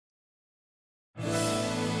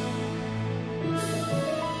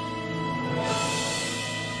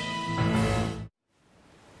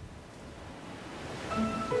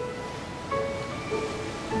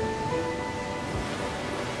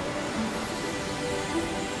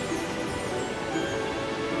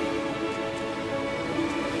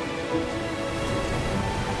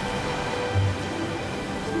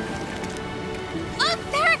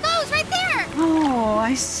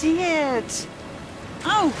I see it.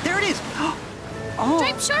 Oh, there it is. Oh.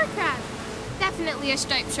 Striped shore crab. Definitely a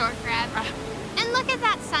striped shore crab. And look at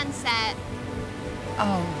that sunset.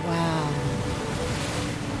 Oh, wow.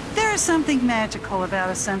 There's something magical about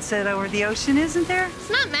a sunset over the ocean, isn't there? It's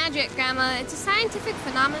not magic, Grandma. It's a scientific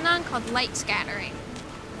phenomenon called light scattering.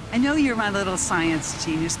 I know you're my little science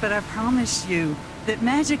genius, but I promise you that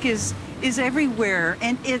magic is everywhere,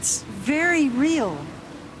 and it's very real.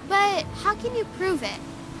 But how can you prove it?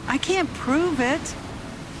 I can't prove it.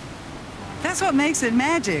 That's what makes it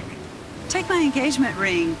magic. Take my engagement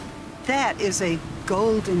ring. That is a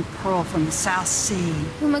golden pearl from the South Sea.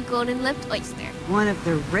 From a golden-lipped oyster. One of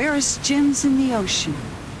the rarest gems in the ocean.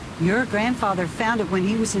 Your grandfather found it when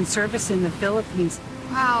he was in service in the Philippines.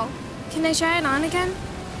 Wow. Can I try it on again?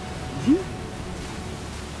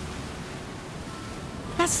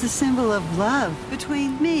 That's the symbol of love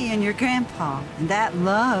between me and your grandpa. And that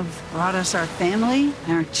love brought us our family,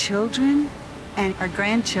 and our children, and our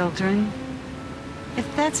grandchildren.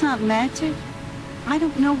 If that's not magic, I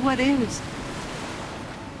don't know what is.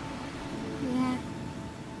 Yeah.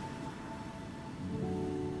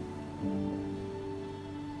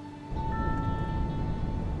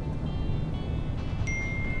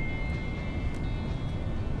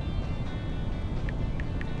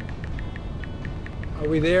 Are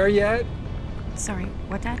we there yet? Sorry,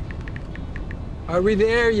 what, Dad? Are we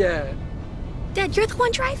there yet? Dad, you're the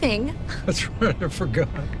one driving. That's right, I forgot.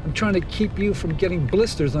 I'm trying to keep you from getting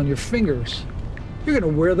blisters on your fingers. You're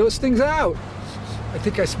gonna wear those things out. I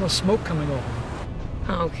think I smell smoke coming off.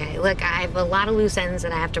 Okay, look, I have a lot of loose ends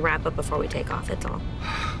that I have to wrap up before we take off, that's all.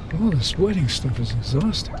 All this wedding stuff is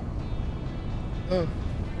exhausting. The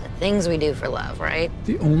things we do for love, right?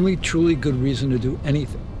 The only truly good reason to do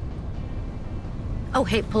anything. Oh,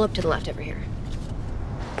 hey, pull up to the left over here.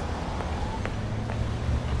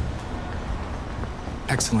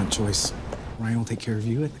 Excellent choice. Ryan will take care of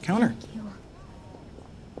you at the counter.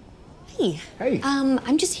 Hey. Hey.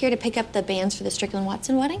 I'm just here to pick up the bands for the Strickland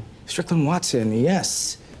Watson wedding. Strickland Watson,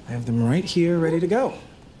 yes. I have them right here, ready to go.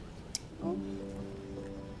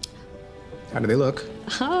 How do they look?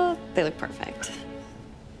 Oh, they look perfect.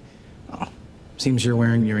 Oh, seems you're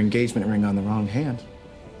wearing your engagement ring on the wrong hand.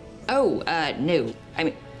 Oh, no. I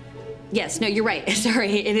mean, yes, no, you're right.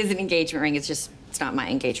 Sorry, it is an engagement ring. It's not my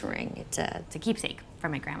engagement ring. It's a keepsake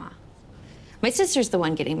from my grandma. My sister's the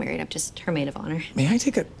one getting married. I'm just her maid of honor. May I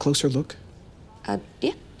take a closer look?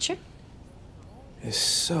 Yeah, sure. It's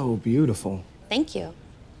so beautiful. Thank you.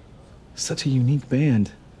 Such a unique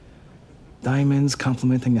band. Diamonds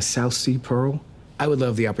complementing a South Sea pearl. I would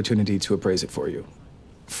love the opportunity to appraise it for you.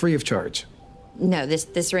 Free of charge. No,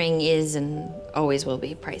 this ring is and always will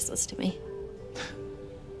be priceless to me.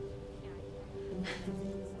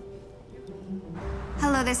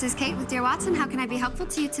 Hello, this is Kate with Dear Watson. How can I be helpful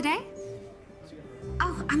to you today?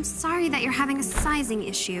 Oh, I'm sorry that you're having a sizing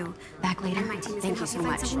issue. Back later. And my team is Thank gonna you help so find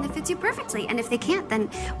much. something that fits you perfectly. And if they can't, then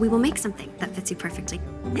we will make something that fits you perfectly.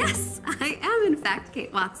 Yes, I am in fact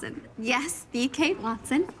Kate Watson. Yes, the Kate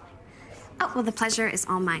Watson. Oh, well, the pleasure is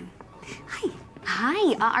all mine. Hi.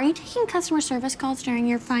 Hi, are you taking customer service calls during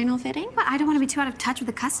your final fitting? But I don't want to be too out of touch with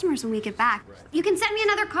the customers when we get back. You can send me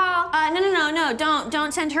another call. No,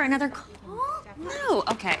 don't send her another call. No,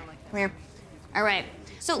 okay, come here. All right,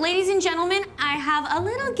 so ladies and gentlemen, I have a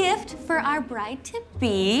little gift for our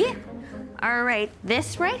bride-to-be. All right,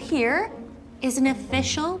 this right here is an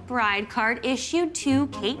official bride card issued to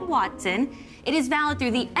Kate Watson. It is valid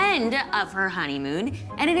through the end of her honeymoon,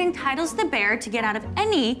 and it entitles the bear to get out of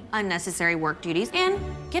any unnecessary work duties and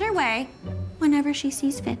get her way whenever she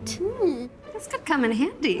sees fit. This could come in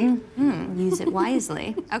handy. Use it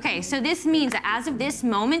wisely. Okay, so this means that as of this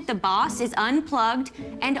moment, the boss is unplugged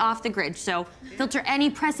and off the grid. So filter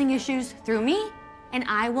any pressing issues through me, and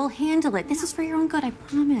I will handle it. This is for your own good, I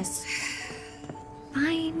promise.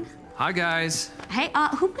 Fine. Hi, guys. Hey,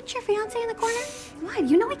 who put your fiance in the corner? What?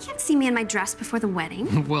 You know I can't see me in my dress before the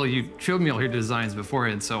wedding. Well, you showed me all your designs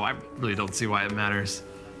beforehand, so I really don't see why it matters.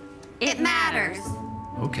 It matters.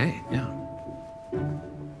 Okay, yeah.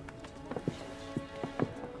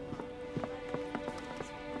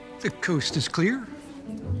 The coast is clear.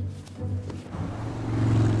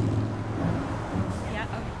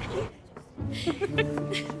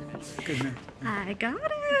 Good man. I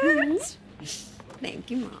got it.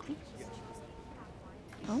 Thank you, Mom.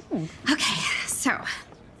 Oh. Okay, so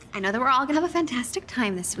I know that we're all gonna have a fantastic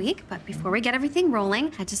time this week, but before we get everything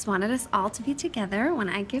rolling, I just wanted us all to be together when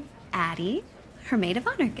I give Addie her maid of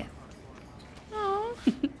honor gift. Oh.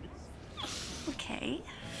 Okay.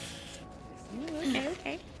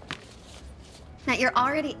 Okay. Now, you're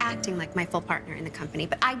already acting like my full partner in the company,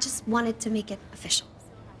 but I just wanted to make it official.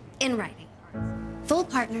 In writing. Full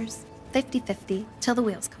partners, 50-50, till the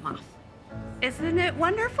wheels come off. Isn't it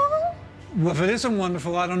wonderful? Well, if it isn't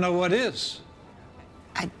wonderful, I don't know what is.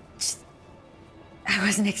 I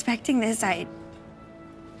wasn't expecting this.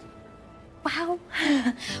 Wow.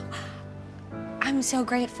 I'm so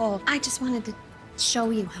grateful. I just wanted to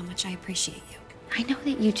show you how much I appreciate you. I know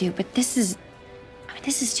that you do, but this is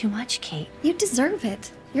too much, Kate. You deserve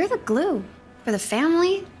it. You're the glue. For the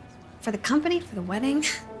family, for the company, for the wedding.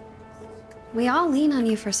 We all lean on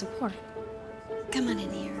you for support. Come on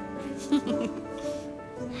in here.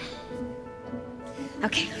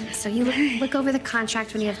 Okay, so you look over the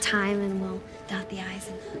contract when you have time, and we'll dot the I's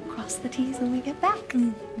and cross the T's when we get back.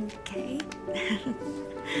 Okay.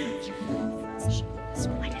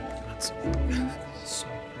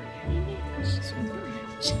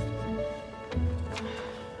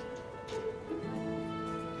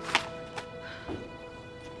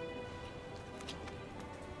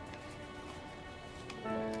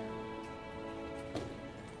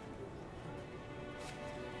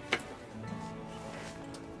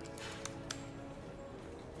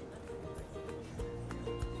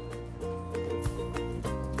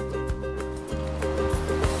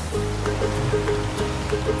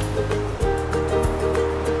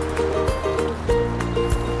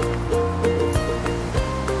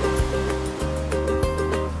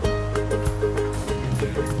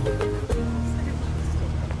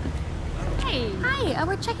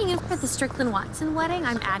 We're checking in for the Strickland Watson wedding.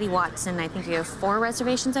 I'm Addie Watson. I think you have 4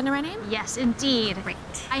 reservations under my name? Yes, indeed. Great.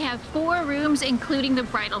 I have 4 rooms, including the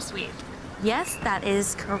bridal suite. Yes, that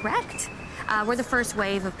is correct. We're the first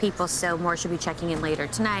wave of people, so more should be checking in later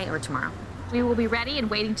tonight or tomorrow. We will be ready and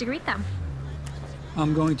waiting to greet them.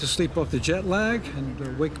 I'm going to sleep off the jet lag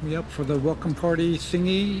and wake me up for the welcome party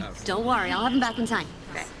thingy. Don't worry, I'll have him back in time.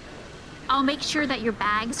 Okay. I'll make sure that your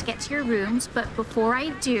bags get to your rooms, but before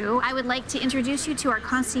I do, I would like to introduce you to our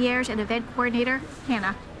concierge and event coordinator,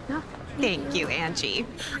 Hannah. Thank you, Angie.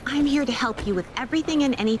 I'm here to help you with everything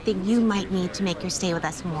and anything you might need to make your stay with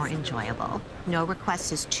us more enjoyable. No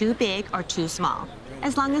request is too big or too small,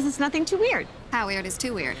 as long as it's nothing too weird. How weird is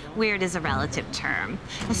too weird? Weird is a relative term,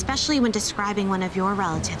 especially when describing one of your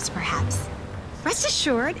relatives, perhaps. Rest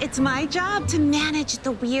assured, it's my job to manage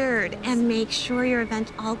the weird and make sure your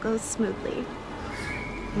event all goes smoothly.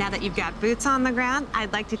 Now that you've got boots on the ground,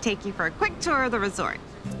 I'd like to take you for a quick tour of the resort.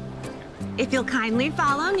 If you'll kindly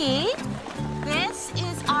follow me, this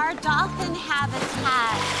is our dolphin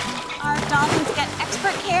habitat. Our dolphins get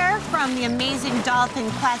expert care from the amazing Dolphin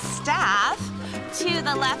Quest staff. To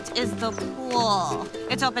the left is the pool.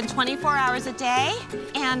 It's open 24 hours a day,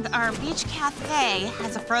 and our beach cafe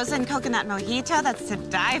has a frozen coconut mojito that's to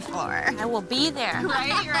die for. I will be there.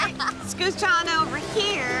 Right. Scooch on over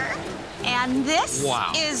here, and this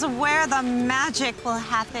is where the magic will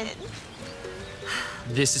happen.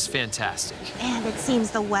 This is fantastic. And it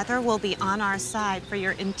seems the weather will be on our side for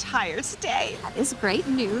your entire stay. That is great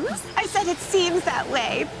news. I said it seems that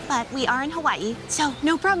way, but we are in Hawaii, so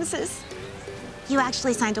no promises. You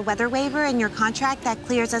actually signed a weather waiver in your contract that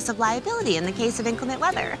clears us of liability in the case of inclement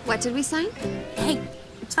weather. What did we sign? Hey,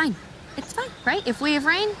 it's fine. It's fine, right? If we have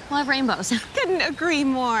rain, we'll have rainbows. Couldn't agree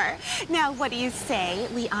more. Now, what do you say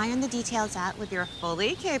we iron the details out with your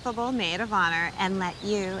fully capable maid of honor and let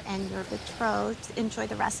you and your betrothed enjoy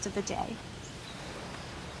the rest of the day?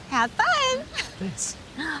 Have fun. Thanks.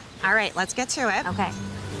 All right, let's get to it. Okay.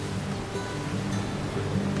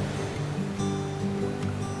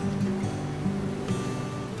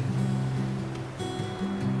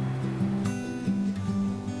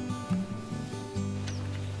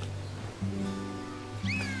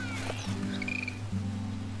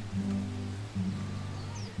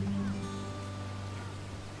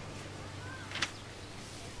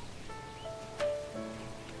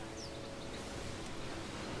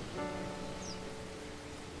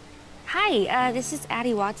 Hi, this is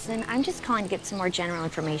Addie Watson. I'm just calling to get some more general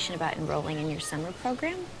information about enrolling in your summer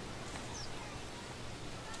program.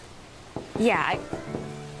 Yeah,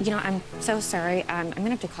 I'm so sorry. I'm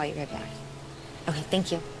gonna have to call you right back. Okay,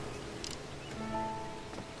 thank you.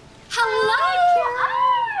 Hello!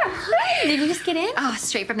 Hi, did you just get in? Oh,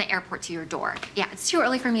 straight from the airport to your door. Yeah, it's too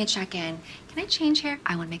early for me to check in. Can I change here?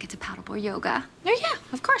 I want to make it to paddleboard yoga. Oh, yeah,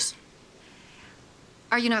 of course.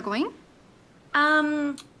 Are you not going?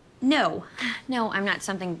 No. No, I'm not.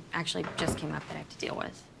 Something actually just came up that I have to deal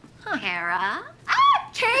with. Kara?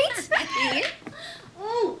 Kate! Becky!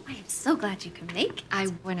 Oh, I am so glad you can make it. I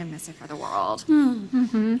wouldn't miss it for the world.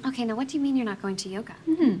 Okay, now what do you mean you're not going to yoga?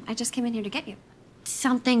 I just came in here to get you.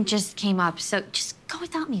 Something just came up, so just go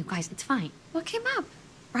without me, you guys. It's fine. What came up?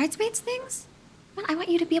 Bridesmaids things? Well, I want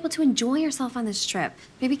you to be able to enjoy yourself on this trip.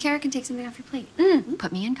 Maybe Kara can take something off your plate.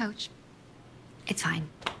 Put me in, Coach. It's fine.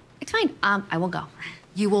 It's fine. I will go.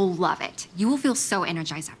 You will love it. You will feel so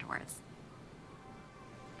energized afterwards.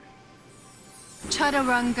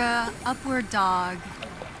 Chaturanga, upward dog.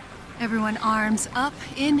 Everyone arms up,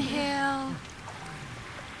 inhale.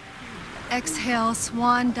 Exhale,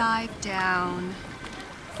 swan dive down.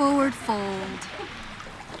 Forward fold.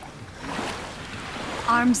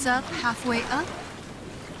 Arms up, halfway up.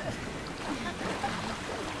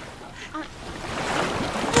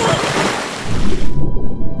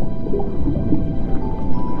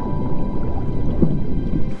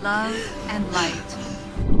 Love and light.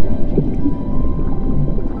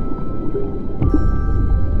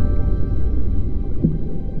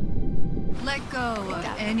 Let go of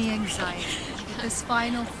any anxiety with this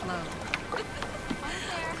final flow.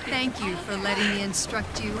 Thank you for letting me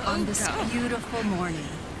instruct you on this beautiful morning.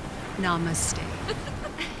 Namaste.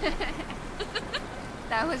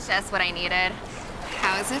 That was just what I needed.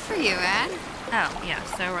 How is it for you, Ed? Oh, yeah,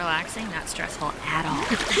 so relaxing, not stressful at all.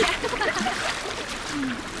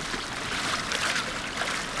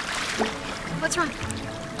 What's wrong?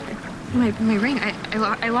 My ring,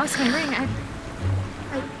 I lost my ring.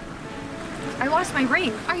 I lost my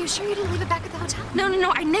ring. Are you sure you didn't leave it back at the hotel?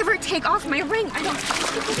 No, I never take off my ring. I don't.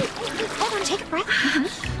 Hold on, take a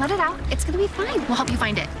breath. Let it out. It's gonna be fine. We'll help you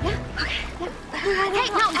find it. Yeah. Okay. Yeah. Hey,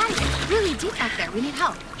 no, Addie, it's really deep back there. We need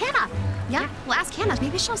help. Hannah. Yeah? We'll ask Hannah.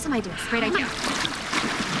 Maybe she'll have some ideas. Great idea.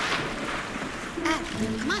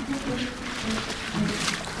 Come on.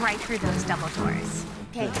 Right through those double doors.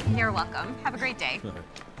 Okay, you're welcome. Have a great day.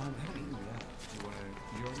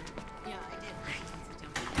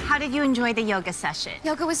 How did you enjoy the yoga session?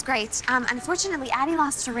 Yoga was great. Unfortunately, Addie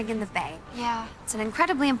lost her ring in the bay. Yeah. It's an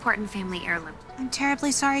incredibly important family heirloom. I'm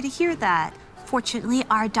terribly sorry to hear that. Fortunately,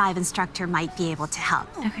 our dive instructor might be able to help.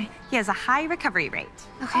 Okay. He has a high recovery rate.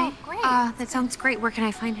 Okay. Oh, great. That sounds great. Where can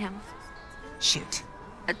I find him? Shoot.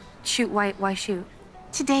 Shoot? Why shoot?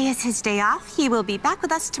 Today is his day off. He will be back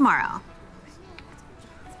with us tomorrow.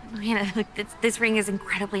 Hannah, look, this ring is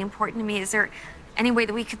incredibly important to me. Is there any way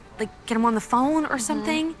that we could, get him on the phone or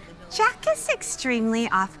something? Jack is extremely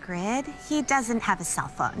off-grid. He doesn't have a cell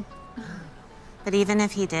phone. But even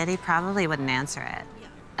if he did, he probably wouldn't answer it.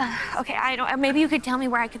 Okay, I don't. Maybe you could tell me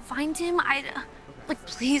where I could find him.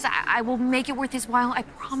 Please, I will make it worth his while. I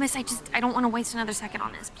promise. I don't want to waste another second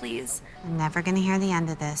on this. Please. I'm never gonna hear the end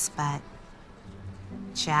of this, but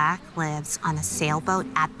Jack lives on a sailboat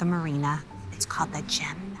at the marina. It's called the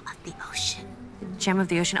Gem of the Ocean. Gem of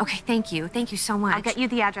the Ocean. Okay, thank you. Thank you so much. I'll get you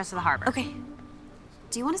the address of the harbor. Okay.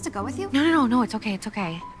 Do you want us to go with you? No, it's okay, it's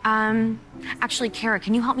okay. Actually, Kara,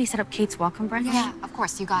 can you help me set up Kate's welcome brunch? Yeah, of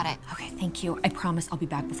course, you got it. Okay, thank you. I promise I'll be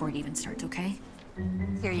back before it even starts, okay?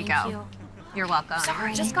 Here you Thank go. you. You're welcome.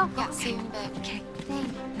 Sorry. Just go. Yeah, Okay. See you in a bit. Okay.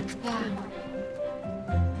 Thanks. Yeah.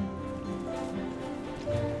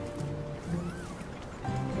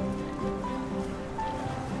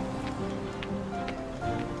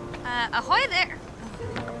 Ahoy there.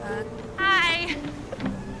 Hi.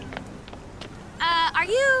 Are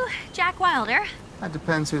you Jack Wilder? That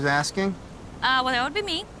depends who's asking. Well, that would be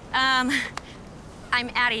me. I'm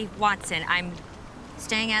Addie Watson. I'm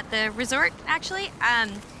staying at the resort, actually.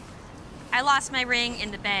 I lost my ring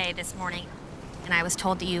in the bay this morning, and I was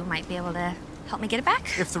told that you might be able to help me get it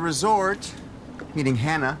back. If the resort, meaning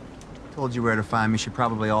Hannah, told you where to find me, she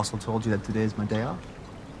probably also told you that today is my day off.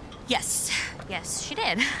 Yes, she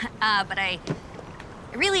did. But I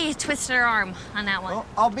really twisted her arm on that one. Well,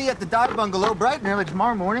 I'll be at the dive bungalow bright and early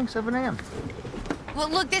tomorrow morning, 7 a.m. Well,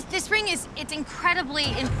 look, this ring it's incredibly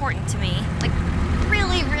important to me. Like,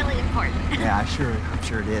 really, really important. Yeah, I'm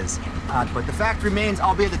sure it is. But the fact remains,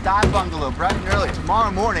 I'll be at the dive bungalow bright and early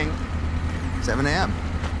tomorrow morning, 7 a.m.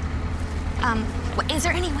 Is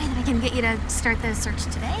there any way that I can get you to start the search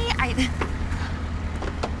today?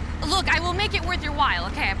 Look, I will make it worth your while,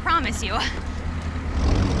 okay? I promise you.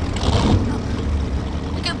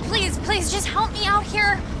 Okay, please, just help me out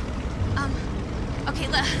here. Okay,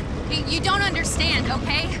 you don't understand,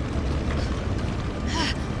 okay?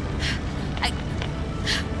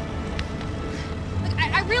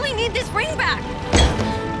 I really need this ring back.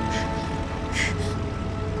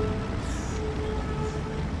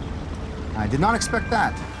 I did not expect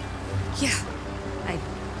that. Yeah, I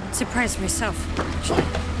surprised myself, actually.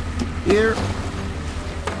 Here,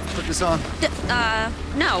 put this on.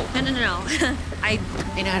 No. I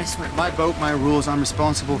know how to swim. My boat, my rules. I'm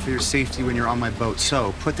responsible for your safety when you're on my boat.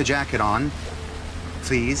 So, put the jacket on,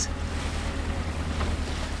 please.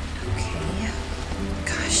 Okay.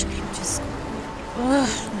 Gosh, I'm just... Ugh,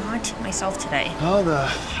 not myself today. Oh,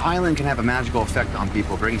 the island can have a magical effect on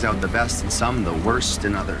people. Brings out the best in some, the worst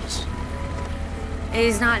in others. It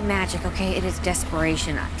is not magic, okay? It is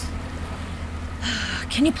desperation.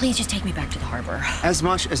 Can you please just take me back to the harbor? As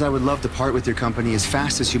much as I would love to part with your company as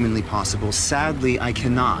fast as humanly possible, sadly, I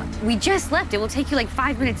cannot. We just left. It will take you like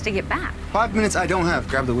 5 minutes to get back. 5 minutes I don't have.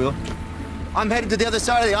 Grab the wheel. I'm headed to the other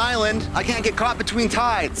side of the island. I can't get caught between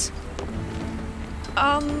tides.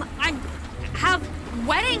 I have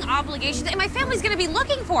wedding obligations, and my family's gonna be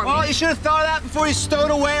looking for me. Well, you should have thought of that before you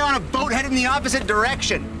stowed away on a boat headed in the opposite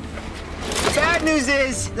direction. The bad news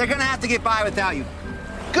is, they're gonna have to get by without you.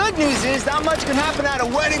 Good news is, not much can happen at a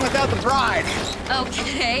wedding without the bride.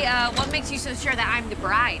 Okay, what makes you so sure that I'm the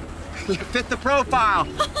bride? You fit the profile.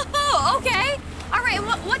 Oh, okay. All right,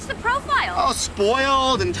 what's the profile? Oh,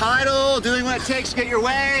 spoiled, entitled, doing what it takes to get your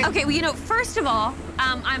way. Okay, well, you know, first of all,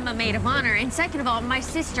 I'm a maid of honor, and second of all, my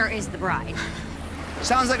sister is the bride.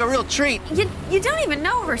 Sounds like a real treat. You don't even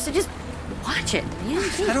know her, so just watch it.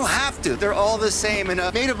 I don't have to. They're all the same, and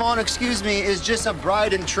a maid of honor, excuse me, is just a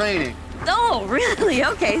bride in training. Oh, really?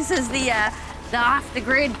 Okay, says the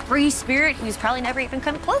off-the-grid free spirit who's probably never even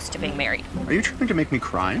come close to being married. Are you trying to make me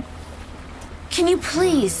cry? Can you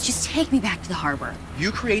please just take me back to the harbor?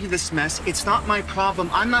 You created this mess. It's not my problem.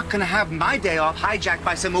 I'm not gonna have my day off hijacked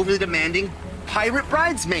by some overly demanding pirate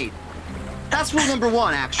bridesmaid. That's rule number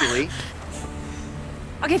 1, actually.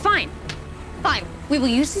 Okay, fine. Fine. We will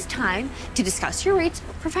use this time to discuss your rates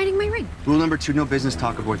for finding my ring. Rule number 2, no business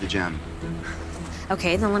talk aboard the Gem.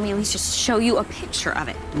 Okay, then let me at least just show you a picture of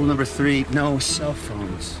it. Rule number 3, no cell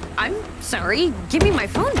phones. I'm sorry. Give me my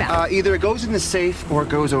phone back. Either it goes in the safe or it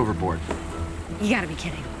goes overboard. You gotta be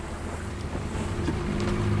kidding.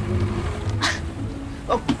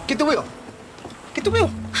 Oh, get the wheel. Get the wheel.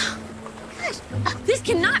 Gosh, this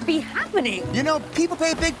cannot be happening. You know, people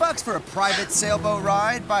pay big bucks for a private sailboat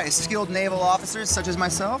ride by skilled naval officers such as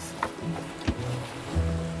myself.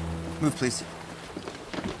 Move, please.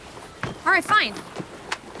 All right, fine.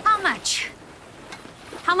 How much?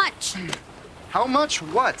 How much? How much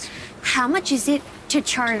what? How much is it to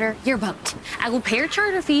charter your boat? I will pay your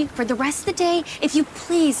charter fee for the rest of the day if you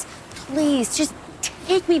please just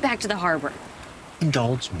take me back to the harbor.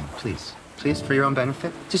 Indulge me, please. Please, for your own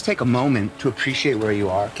benefit. Just take a moment to appreciate where you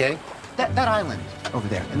are, okay? That island over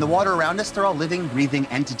there, and the water around us, they're all living, breathing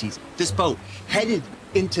entities. This boat, headed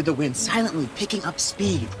into the wind, silently picking up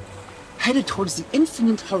speed, headed towards the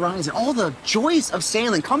infinite horizon. All the joys of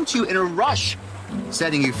sailing come to you in a rush,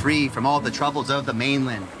 setting you free from all the troubles of the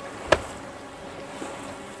mainland.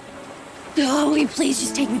 Oh, will you please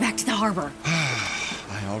just take me back to the harbor?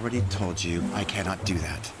 I already told you I cannot do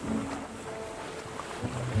that.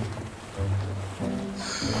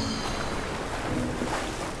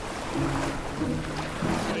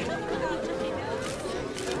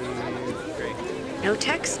 No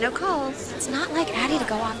texts, no calls. It's not like Addie to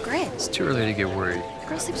go off grid. It's too early to get worried. The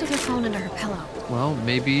girl sleeps with her phone under her pillow. Well,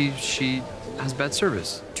 maybe she has bad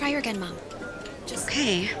service. Try her again, Mom. Just...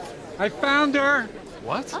 Okay. I found her.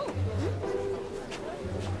 What? Oh.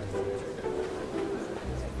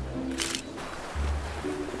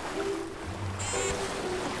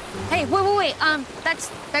 Hey, wait.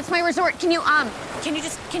 That's my resort. Can you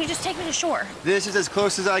just take me to shore? This is as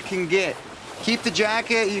close as I can get. Keep the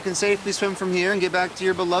jacket. You can safely swim from here and get back to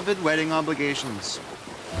your beloved wedding obligations.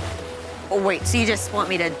 Oh, wait, so you just want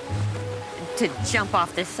me to jump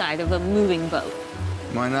off this side of a moving boat?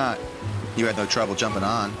 Why not? You had no trouble jumping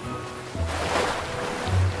on.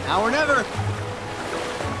 Now or never.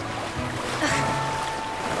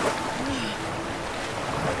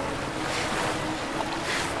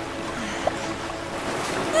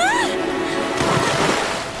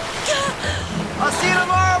 I'll see you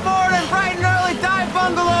tomorrow morning, bright and early, dive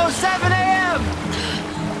bungalow, 7 a.m.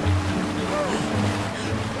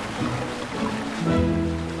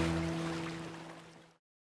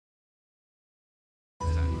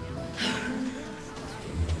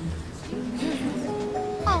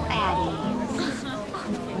 Oh, Addie.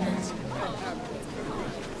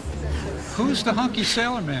 Who's the hunky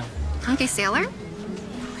sailor man? Hunky sailor?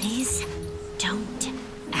 Please don't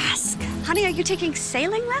ask. Honey, are you taking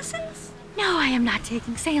sailing lessons? No, I am not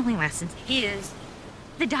taking sailing lessons. He is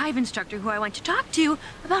the dive instructor who I went to talk to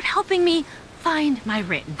about helping me find my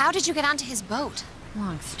ring. How did you get onto his boat?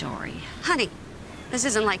 Long story. Honey, this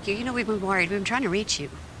isn't like you. You know we've been worried. We've been trying to reach you.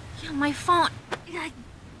 Yeah, my phone.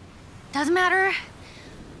 Doesn't matter.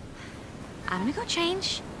 I'm gonna go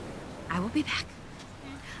change. I will be back.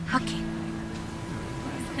 Okay.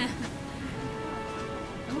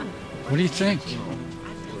 What do you think?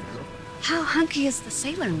 How hunky is the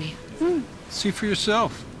sailor man? See for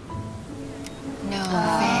yourself. No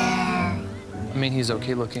fair. I mean, he's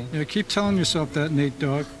okay looking. Yeah, keep telling yourself that, Nate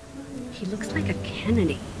Dogg. He looks like a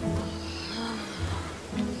Kennedy.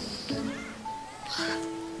 All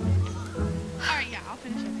right, yeah, I'll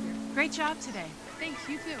finish up here. Great job today. Thanks,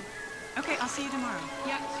 you too. Okay, I'll see you tomorrow.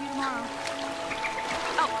 Yeah, see you tomorrow.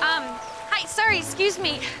 Oh, hi, sorry, excuse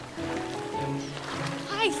me.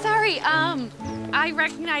 Hi, sorry, I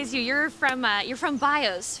recognize you. You're from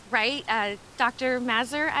Bios, right? Dr.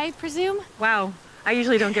 Mazur, I presume? Wow, I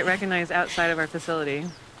usually don't get recognized outside of our facility.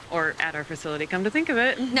 Or at our facility, come to think of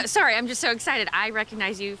it. No, sorry, I'm just so excited. I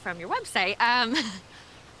recognize you from your website.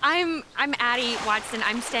 I'm Addie Watson.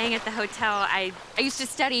 I'm staying at the hotel. I used to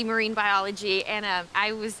study marine biology, and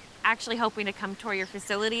I was actually hoping to come tour your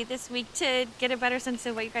facility this week to get a better sense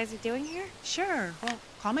of what you guys are doing here. Sure. Well,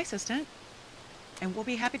 call my assistant, and we'll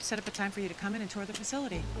be happy to set up a time for you to come in and tour the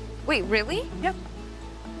facility. Wait, really? Yep.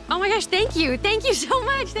 Oh my gosh, thank you. Thank you so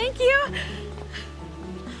much. Thank you.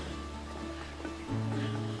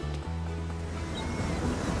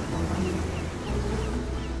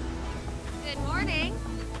 Good morning.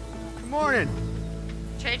 Good morning.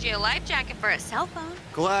 Trade you a life jacket for a cell phone.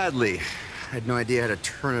 Gladly. I had no idea how to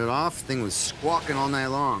turn it off. Thing was squawking all night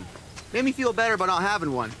long. Made me feel better about not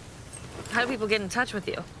having one. How do people get in touch with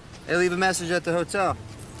you? They leave a message at the hotel.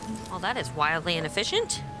 Well, that is wildly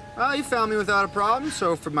inefficient. Oh, you found me without a problem,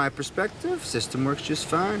 so from my perspective, system works just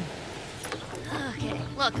fine. Okay,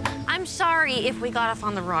 look, I'm sorry if we got off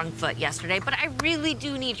on the wrong foot yesterday, but I really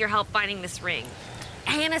do need your help finding this ring.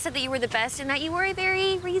 Hannah said that you were the best and that you were a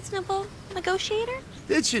very reasonable negotiator.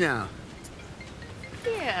 Did she now?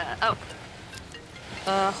 Yeah. Oh.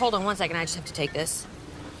 Hold on one second. I just have to take this.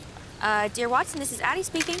 Dear Watson, this is Addie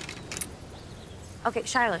speaking. Okay,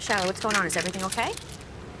 Shiloh, what's going on? Is everything okay?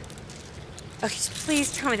 Okay, just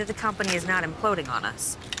please tell me that the company is not imploding on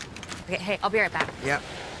us. Okay, hey, I'll be right back. Yep.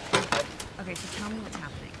 Okay, so tell me what's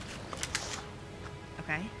happening.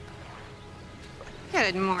 Okay.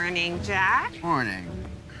 Good morning, Jack. Morning.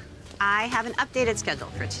 I have an updated schedule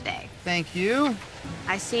for today. Thank you.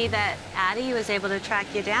 I see that Addie was able to track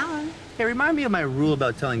you down. Hey, remind me of my rule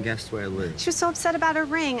about telling guests where I live. She was so upset about her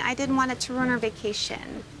ring, I didn't want it to ruin her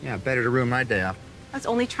vacation. Yeah, better to ruin my day off. I was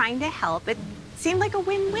only trying to help. It seemed like a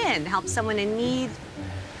win-win. Help someone in need,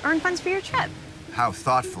 earn funds for your trip. How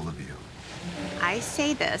thoughtful of you. I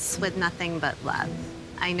say this with nothing but love.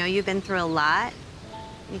 I know you've been through a lot.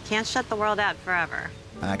 You can't shut the world out forever.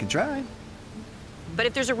 I can try. But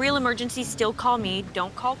if there's a real emergency, still call me.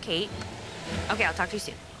 Don't call Kate. Okay, I'll talk to you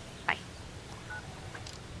soon. Bye.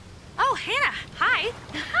 Oh, Hannah, hi.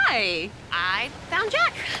 Hi. I found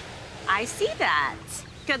Jack. I see that.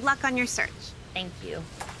 Good luck on your search. Thank you.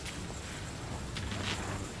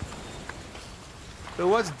 So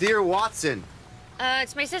what's Dear Watson?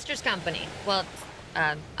 It's my sister's company. Well,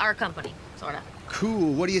 our company, sort of.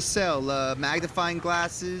 Cool. What do you sell? Magnifying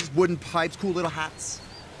glasses, wooden pipes, cool little hats?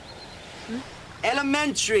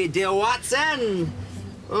 Elementary, Dear Watson.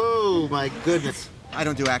 Oh, my goodness. I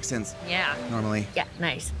don't do accents. Yeah. Normally. Yeah,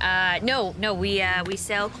 nice. No, we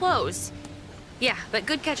sell clothes. Yeah, but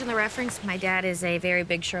good catch on the reference. My dad is a very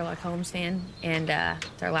big Sherlock Holmes fan, and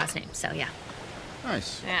it's our last name, so yeah.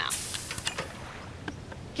 Nice. Yeah.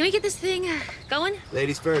 Can we get this thing going?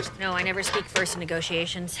 Ladies first. No, I never speak first in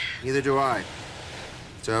negotiations. Neither do I.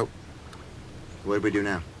 So, what do we do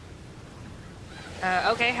now?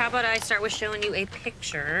 Okay, how about I start with showing you a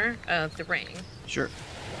picture of the ring? Sure.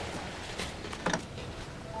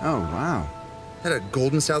 Oh, wow. Is that a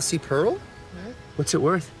golden South Sea pearl? Hmm? What's it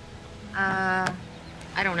worth? I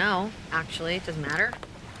don't know, actually. It doesn't matter.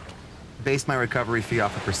 Base my recovery fee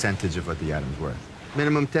off a percentage of what the item's worth.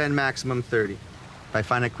 Minimum 10, maximum 30. If I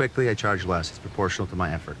find it quickly, I charge less. It's proportional to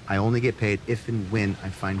my effort. I only get paid if and when I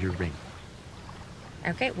find your ring.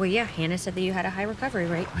 Okay, well, yeah, Hannah said that you had a high recovery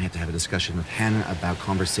rate. I have to have a discussion with Hannah about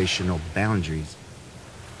conversational boundaries.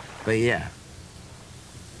 But yeah.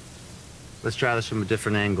 Let's try this from a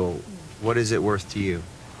different angle. What is it worth to you?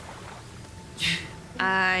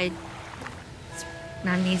 It's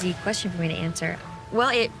not an easy question for me to answer. Well,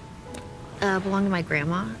 it belonged to my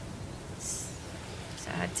grandma.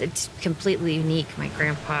 It's completely unique. My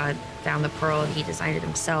grandpa found the pearl and he designed it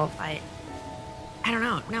himself. I don't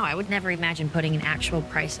know. No, I would never imagine putting an actual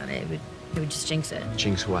price on it. It would just jinx it.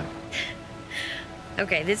 Jinx what?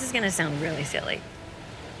 Okay, this is gonna sound really silly.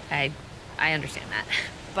 I understand that.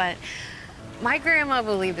 But my grandma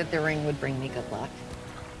believed that the ring would bring me good luck.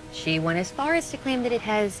 She went as far as to claim that it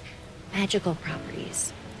has magical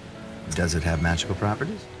properties. Does it have magical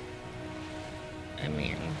properties? I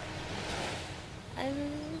mean...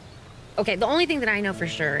 okay, the only thing that I know for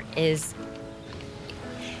sure is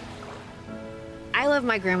I love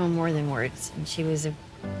my grandma more than words, and she was a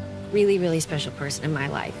really, really special person in my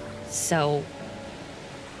life. So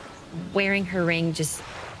wearing her ring just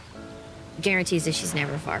guarantees that she's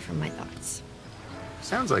never far from my thoughts.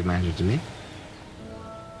 Sounds like magic to me.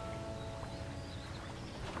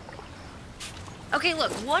 Okay,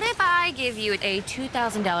 look, what if I give you a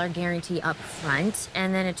 $2,000 guarantee up front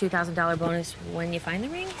and then a $2,000 bonus when you find the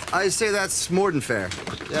ring? I'd say that's more than fair.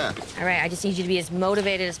 Yeah. All right, I just need you to be as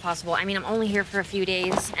motivated as possible. I mean, I'm only here for a few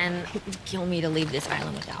days, and it would kill me to leave this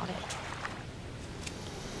island without it.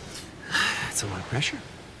 That's a lot of pressure.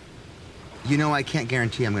 You know I can't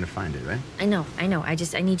guarantee I'm gonna find it, right? I know. I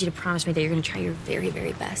need you to promise me that you're gonna try your very,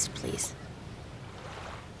 very best, please.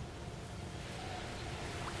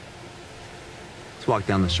 Let's walk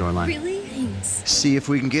down the shoreline. Really? Thanks. See if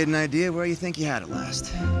we can get an idea where you think you had it last.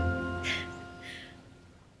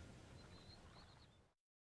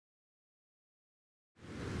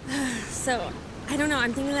 So, I don't know.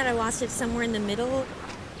 I'm thinking that I lost it somewhere in the middle.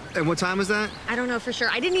 And what time was that? I don't know for sure.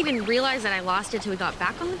 I didn't even realize that I lost it till we got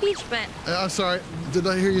back on the beach, but... I'm sorry. Did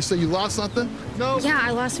I hear you say you lost something? No. Yeah,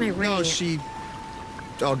 I lost my ring. No, she...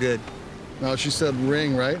 All good. No, she said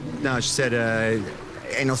ring, right? No, she said,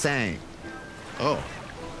 ain't no thing. Oh.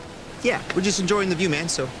 Yeah, we're just enjoying the view, man,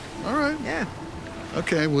 so... All right. Yeah.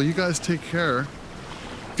 Okay, well, you guys take care.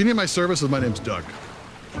 If you need my services, my name's Doug.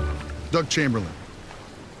 Doug Chamberlain.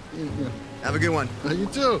 Yeah. Have a good one. You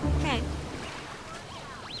too. Okay.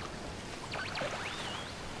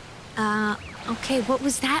 Okay, what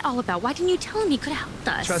was that all about? Why didn't you tell him he could have helped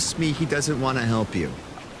us? Trust me, he doesn't want to help you.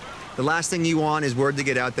 The last thing you want is word to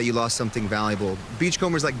get out that you lost something valuable.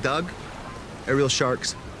 Beachcombers like Doug are real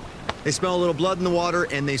sharks. They smell a little blood in the water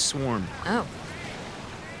and they swarm. Oh.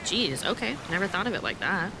 Geez, okay. Never thought of it like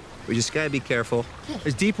that. We just gotta be careful.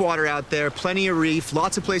 There's deep water out there, plenty of reef,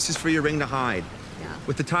 lots of places for your ring to hide. Yeah.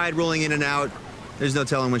 With the tide rolling in and out, there's no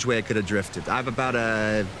telling which way it could have drifted. I have about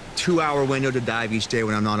a 2-hour window to dive each day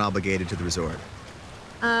when I'm not obligated to the resort.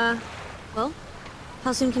 Well,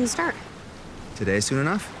 how soon can we start? Today soon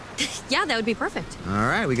enough? Yeah, that would be perfect. All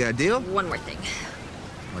right, we got a deal? One more thing.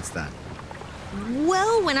 What's that?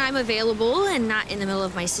 Well, when I'm available and not in the middle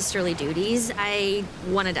of my sisterly duties, I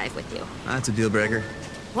want to dive with you. That's a deal breaker.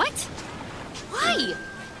 What? Why?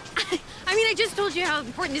 I mean, I just told you how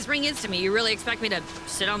important this ring is to me. You really expect me to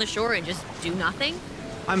sit on the shore and just do nothing?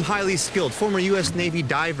 I'm highly skilled, former U.S. Navy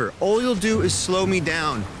diver. All you'll do is slow me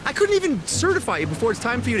down. I couldn't even certify you before it's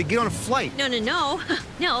time for you to get on a flight. No.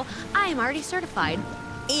 No, I am already certified.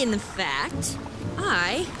 In fact,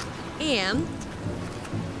 I am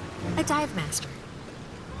a dive master.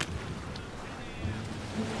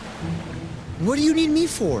 What do you need me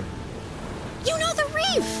for? You know the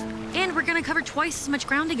reef! And we're gonna cover twice as much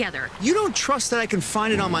ground together. You don't trust that I can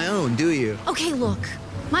find it on my own, do you? Okay, look.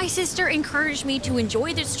 My sister encouraged me to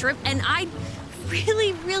enjoy this trip, and I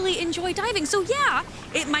really, really enjoy diving. So yeah,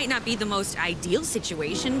 it might not be the most ideal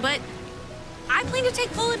situation, but I plan to take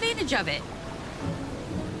full advantage of it.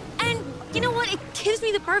 And you know what? It gives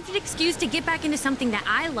me the perfect excuse to get back into something that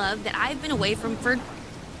I love, that I've been away from for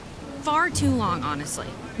far too long, honestly.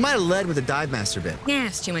 Might have led with a dive master bit. Yeah,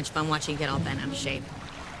 it's too much fun watching you get all bent out of shape.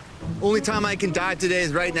 Only time I can dive today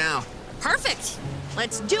is right now. Perfect.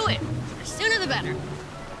 Let's do it. The sooner the better.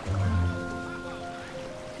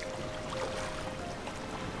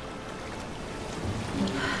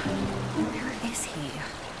 Where is he?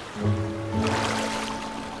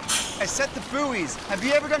 I set the buoys. Have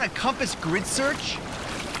you ever done a compass grid search?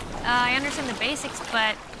 I understand the basics,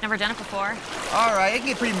 but never done it before. All right, it can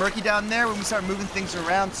get pretty murky down there when we start moving things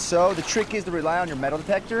around, so the trick is to rely on your metal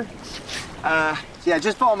detector. Yeah,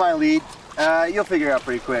 just follow my lead. You'll figure it out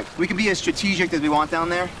pretty quick. We can be as strategic as we want down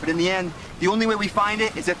there, but in the end, the only way we find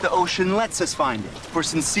it is if the ocean lets us find it. If we're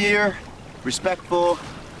sincere, respectful,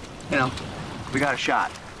 you know, we got a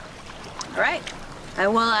shot. All right. I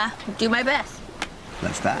will do my best.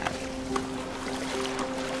 Let's dive.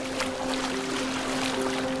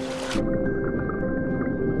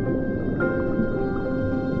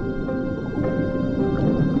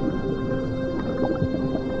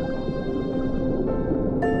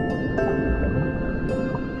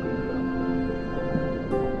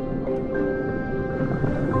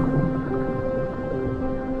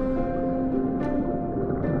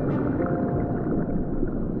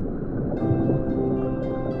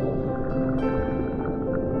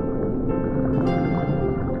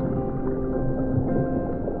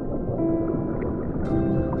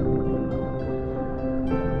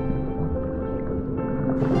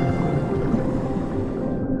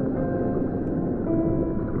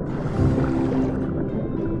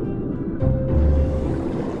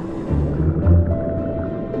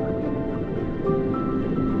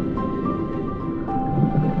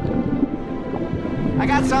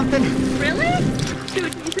 got something? Really? Show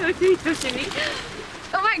it to me, show it to me, show it to me.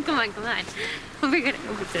 Come on, come on, come on. We're gonna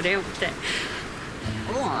open it.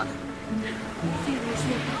 Hold on.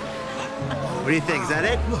 What do you think? Is that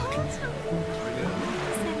it?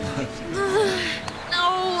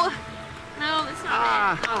 No. No, it's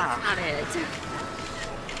not it. No, it's not it.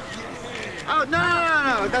 Oh,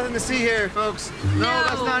 no. Nothing to see here, folks. No,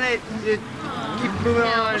 that's not it. Keep moving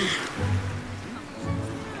on.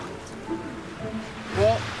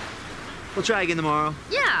 Well, we'll try again tomorrow.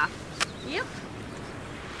 Yeah. Yep.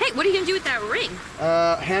 Hey, what are you gonna do with that ring?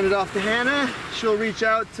 Hand it off to Hannah. She'll reach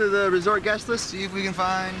out to the resort guest list, see if we can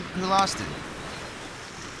find who lost it.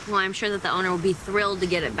 Well, I'm sure that the owner will be thrilled to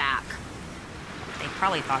get it back. They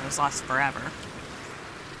probably thought it was lost forever.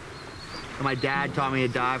 My dad taught me to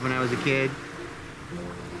dive when I was a kid.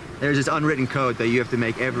 There's this unwritten code that you have to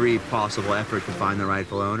make every possible effort to find the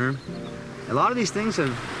rightful owner. A lot of these things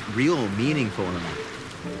have real meaning for them.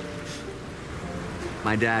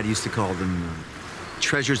 My dad used to call them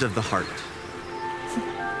treasures of the heart.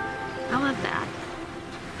 I love that.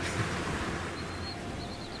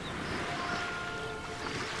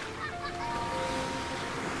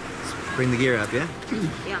 Let's bring the gear up, yeah?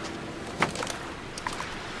 Yeah.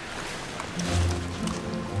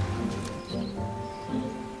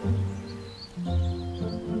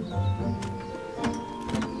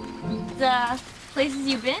 The places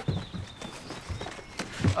you've been?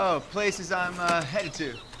 Oh, places I'm headed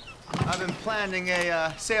to. I've been planning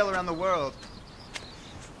a sail around the world.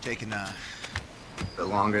 Taking a bit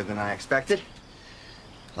longer than I expected.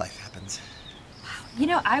 Life happens. You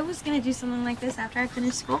know, I was gonna do something like this after I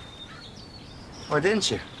finished school. Or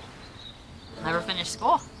didn't you? Never finished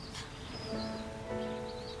school.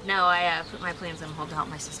 No, I put my plans on hold to help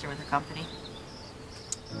my sister with her company.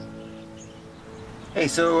 Hey,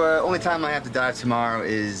 so only time I have to dive tomorrow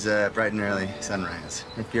is bright and early sunrise.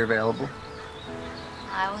 If you're available.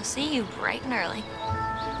 I will see you bright and early.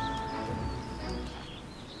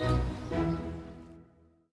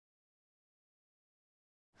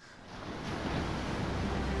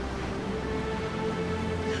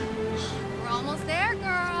 We're almost there,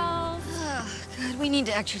 girls. Good, we need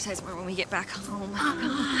to exercise more when we get back home.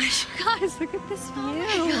 Oh gosh, guys, look at this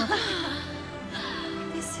view.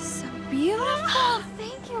 This is so beautiful.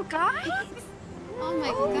 Thank you, guys. Oh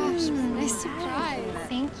my gosh, nice surprise.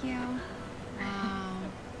 Thank you. Wow.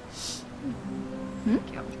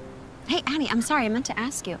 Thank you. Hey, Annie, I'm sorry. I meant to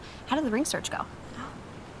ask you. How did the ring search go?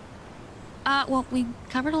 Well, we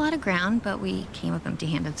covered a lot of ground, but we came up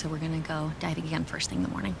empty-handed, so we're gonna go diving again first thing in the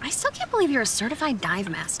morning. I still can't believe you're a certified dive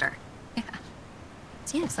master.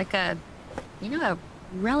 Yeah, it's like a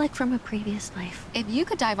relic from a previous life. If you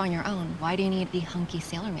could dive on your own, why do you need the hunky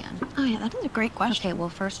sailor man? Oh, yeah, that is a great question. Okay, well,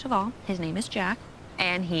 first of all, his name is Jack,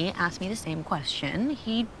 and he asked me the same question.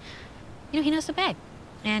 He knows the bay,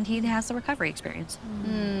 and he has the recovery experience.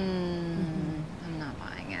 I'm not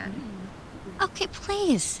buying it. Okay,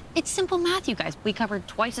 please. It's simple math, you guys. We covered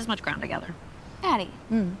twice as much ground together. Addie,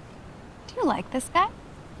 do you like this guy?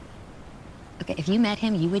 Okay, if you met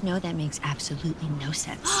him, you would know that makes absolutely no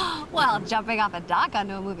sense. Well, jumping off a dock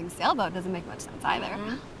onto a moving sailboat doesn't make much sense either.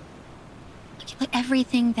 But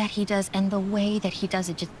everything that he does and the way that he does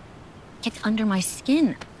it just gets under my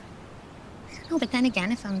skin. I don't know, but then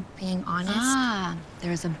again, if I'm being honest... Ah,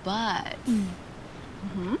 there's a but.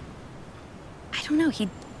 I don't know, he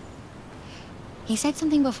said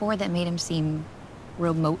something before that made him seem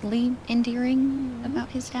remotely endearing about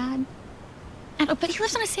his dad. But he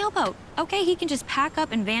lives on a sailboat, okay? He can just pack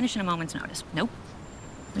up and vanish in a moment's notice. Nope.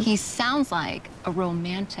 He sounds like a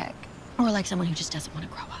romantic. Or like someone who just doesn't want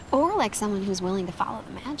to grow up. Or like someone who's willing to follow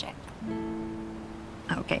the magic.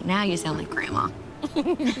 Okay, now you sound like Grandma.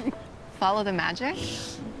 Follow the magic?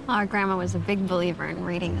 Our grandma was a big believer in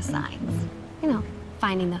reading the signs. You know,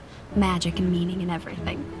 finding the magic and meaning in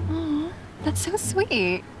everything. Oh, that's so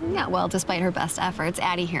sweet. Yeah, well, despite her best efforts,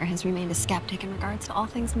 Addie here has remained a skeptic in regards to all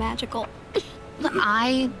things magical. Look,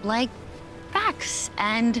 I like facts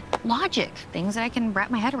and logic, things that I can wrap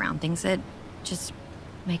my head around, things that just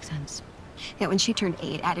make sense. Yeah, when she turned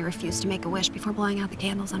 8, Addie refused to make a wish before blowing out the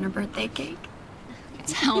candles on her birthday cake.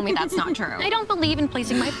 Tell me that's not true. I don't believe in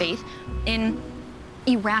placing my faith in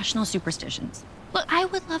irrational superstitions. Look, I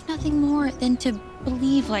would love nothing more than to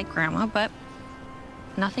believe like Grandma, but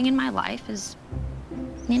nothing in my life has,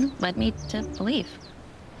 led me to believe.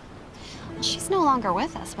 She's no longer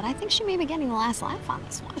with us, but I think she may be getting the last laugh on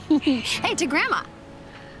this one. Hey, to Grandma.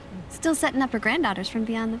 Still setting up her granddaughters from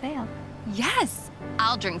beyond the veil. Yes,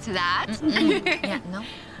 I'll drink to that. Yeah, no.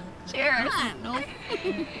 Cheers. No.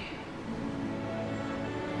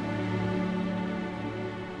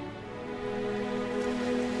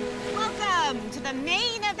 the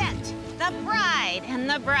main event. The bride and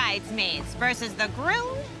the bridesmaids versus the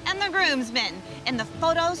groom and the groomsmen in the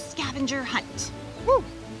photo scavenger hunt. Woo!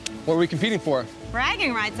 What are we competing for?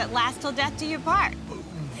 Bragging rights that last till death do you part.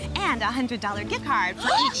 And a $100 gift card for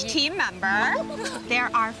each team member. There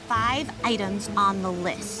are 5 items on the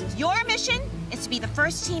list. Your mission is to be the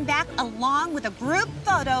first team back along with a group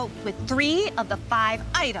photo with 3 of the 5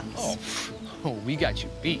 items. Oh, we got you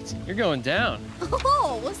beat. You're going down.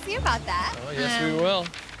 Oh, we'll see about that. Oh, yes, we will.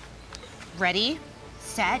 Ready,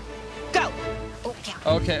 set, go. Oh, yeah.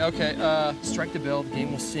 Okay. Strike the bell, the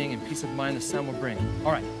game will sing, and peace of mind the sound will bring.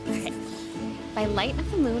 All right. Okay. By light of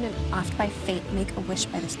the moon and oft by fate, make a wish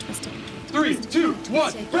by this twisted gate. 3, 2,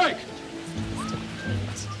 1, break!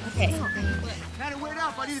 Okay. Kind of weird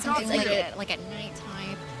up. I need to talk to It's you. like at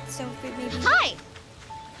nighttime. So maybe.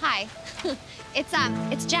 Hi.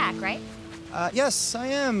 It's Jack, right? Yes, I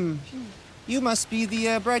am. You must be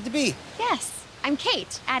the bride-to-be. Yes. I'm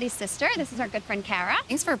Kate, Addie's sister. This is our good friend Kara.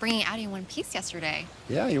 Thanks for bringing Addie in one piece yesterday.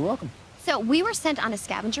 Yeah, you're welcome. So we were sent on a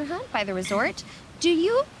scavenger hunt by the resort. Do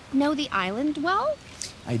you know the island well?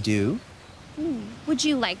 I do. Would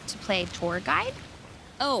you like to play tour guide?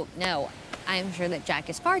 Oh, no. I'm sure that Jack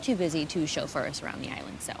is far too busy to chauffeur us around the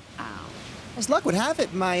island, so. As luck would have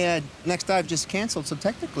it, my next dive just canceled, so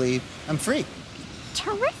technically, I'm free.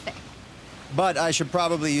 Terrific. But I should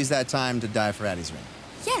probably use that time to dive for Addie's ring.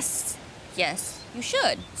 Yes, you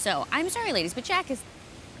should. So, I'm sorry, ladies, but Jack is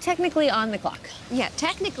technically on the clock. Yeah,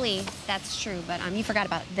 technically, that's true, but you forgot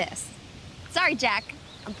about this. Sorry, Jack.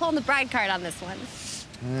 I'm pulling the bride card on this one.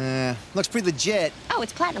 Looks pretty legit. Oh,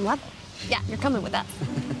 it's platinum level. Yeah, you're coming with us.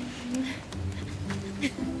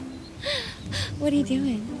 What are you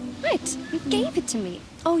doing? What? You gave it to me.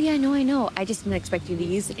 Oh, yeah, I know. I just didn't expect you to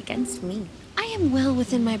use it against me. I am well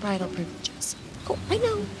within my bridal privileges. Oh, I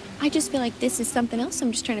know. I just feel like this is something else.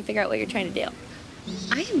 I'm just trying to figure out what you're trying to do.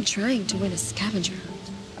 I am trying to win a scavenger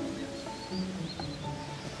hunt.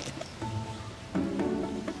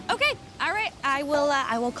 Okay, all right. I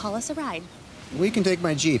will call us a ride. We can take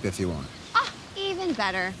my Jeep if you want. Ah, even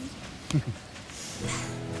better.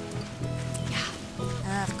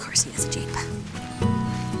 Of course he has a Jeep.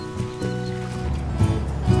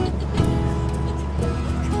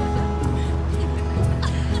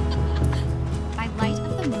 By light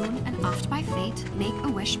of the moon and oft by fate, make a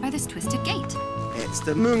wish by this twisted gate. It's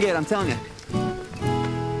the moon gate, I'm telling you.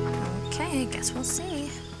 Okay, guess we'll see.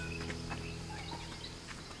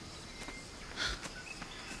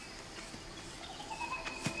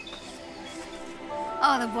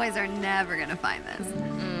 Oh, the boys are never gonna find this.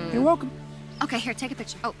 You're welcome. Okay, here, take a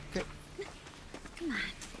picture. Oh, okay. Come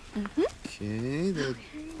on.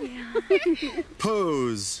 Okay,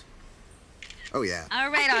 pose. Oh, yeah. All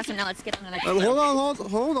right, awesome. Now let's get on to the next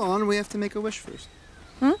Hold on. We have to make a wish first.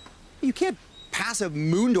 Huh? You can't pass a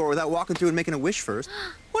moon door without walking through and making a wish first.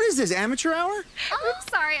 What is this, amateur hour? Oh, I'm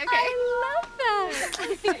sorry. Okay. I love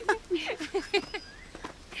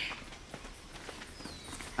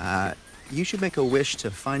that. You should make a wish to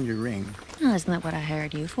find your ring. Oh, isn't that what I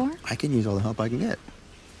hired you for? I can use all the help I can get.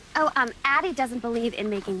 Oh, Addie doesn't believe in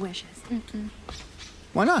making wishes.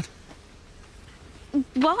 Why not?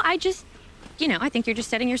 Well, I think you're just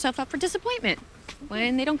setting yourself up for disappointment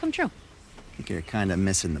when they don't come true. I think you're kind of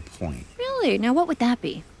missing the point. Really? Now, what would that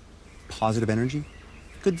be? Positive energy,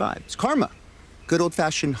 good vibes, karma, good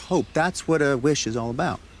old-fashioned hope. That's what a wish is all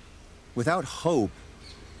about. Without hope,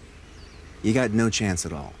 you got no chance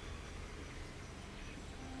at all.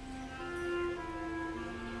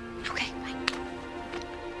 Okay, fine.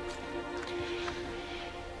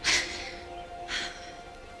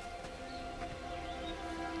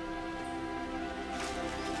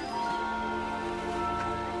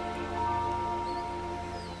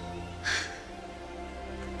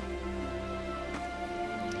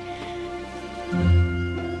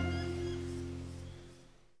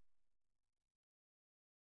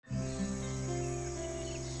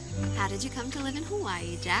 How did you come to live in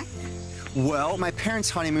Hawaii, Jack? Well, my parents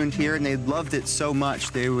honeymooned here, and they loved it so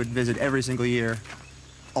much they would visit every single year.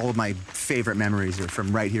 All of my favorite memories are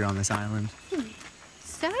from right here on this island.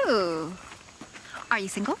 So, are you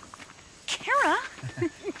single? Kara?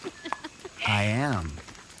 I am.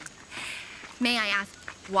 May I ask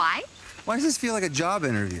why? Why does this feel like a job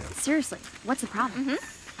interview? Seriously, what's the problem?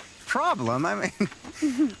 Problem? I mean,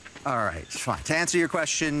 all right, fine. To answer your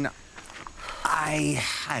question, I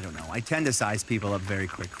don't know. I tend to size people up very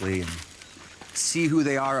quickly and see who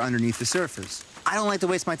they are underneath the surface. I don't like to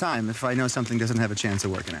waste my time if I know something doesn't have a chance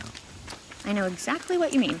of working out. I know exactly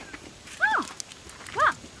what you mean. Oh,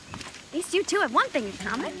 well, at least you two have one thing in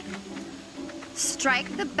common.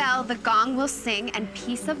 Strike the bell, the gong will sing, and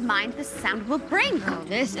peace of mind the sound will bring. Oh,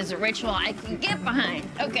 this is a ritual I can get behind.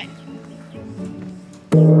 Okay.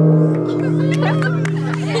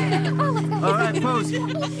 All right, pose.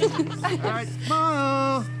 All right,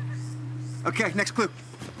 smile. Okay, next clue.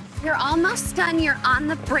 You're almost done. You're on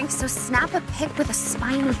the brink, so snap a pic with a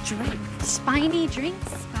spiny drink. Spiny drink?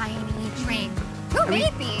 Spiny drink. Who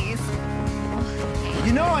made these?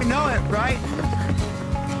 You know I know it, right?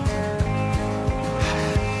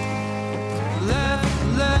 Left,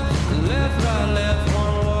 right, left,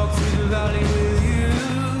 wanna walk through the valley with you.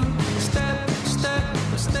 Step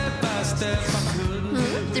by step.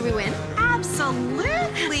 Did we win?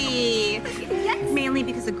 Absolutely! Yes. Mainly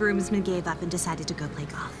because the groomsmen gave up and decided to go play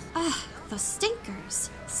golf. Ugh, those stinkers.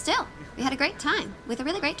 Still, we had a great time with a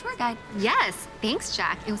really great tour guide. Yes, thanks,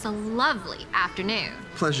 Jack. It was a lovely afternoon.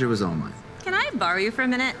 Pleasure was all mine. Can I borrow you for a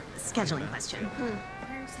minute? Scheduling question.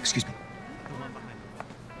 Excuse me.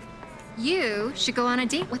 You should go on a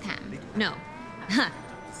date with him. No.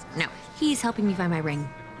 No. He's helping me find my ring.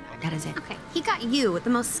 That is it. Okay, he got you, the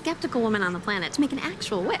most skeptical woman on the planet, to make an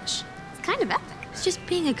actual wish. It's kind of epic. It's just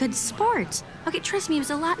being a good sport. Okay, trust me, it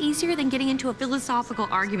was a lot easier than getting into a philosophical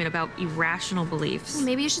argument about irrational beliefs. Well,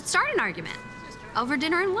 maybe you should start an argument. Over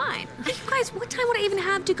dinner and wine. You guys, what time would I even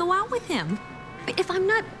have to go out with him? If I'm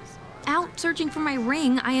not out searching for my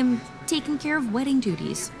ring, I am taking care of wedding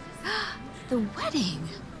duties. The wedding?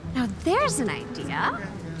 Now there's an idea.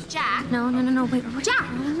 Jack. No, wait.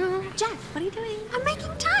 Jack. No. Jack, what are you doing? I'm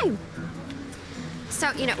making time.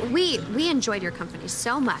 So, you know, we enjoyed your company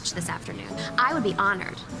so much this afternoon. I would be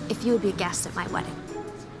honored if you would be a guest at my wedding.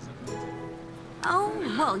 Oh,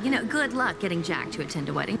 well, you know, good luck getting Jack to attend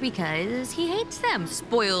a wedding because he hates them.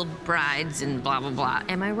 Spoiled brides and blah, blah, blah.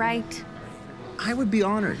 Am I right? I would be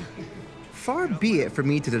honored. Far be it for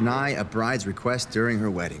me to deny a bride's request during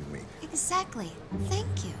her wedding week. Exactly.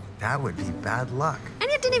 Thank you. That would be bad luck.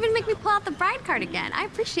 And you didn't even make me pull out the bride card again. I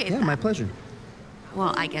appreciate that. Yeah, my pleasure.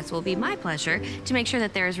 Well, I guess it will be my pleasure to make sure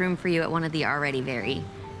that there is room for you at one of the already very,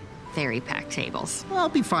 very packed tables. Well, I'll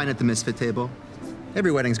be fine at the misfit table.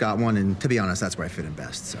 Every wedding's got one, and to be honest, that's where I fit in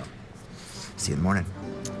best, so. See you in the morning.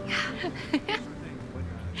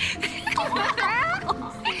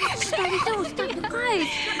 Stop, you guys.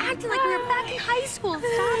 You're acting like we were back in high school. Stop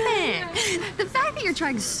it. The fact that you're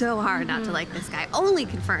trying so hard not to like this guy only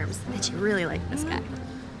confirms that you really like this guy.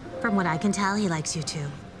 From what I can tell, he likes you too.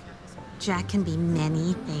 Jack can be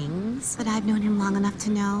many things, but I've known him long enough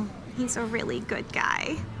to know he's a really good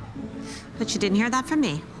guy. But you didn't hear that from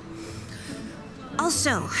me.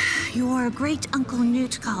 Also, your great Uncle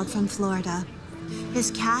Newt called from Florida.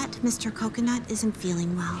 His cat, Mr. Coconut, isn't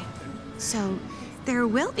feeling well. So there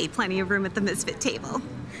will be plenty of room at the misfit table.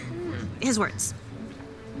 His words.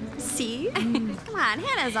 See? Come on,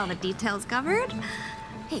 Hannah has all the details covered.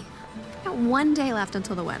 Hey, got one day left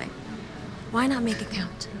until the wedding. Why not make it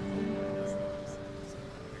count?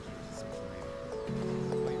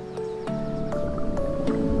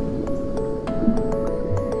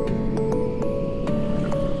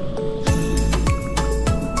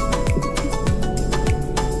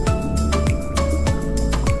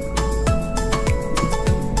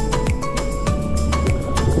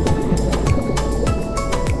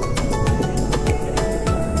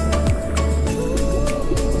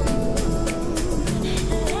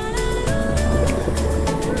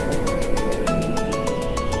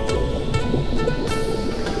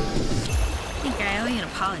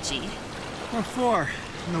 What for?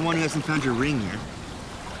 I'm the one who hasn't found your ring yet.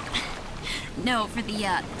 No, for the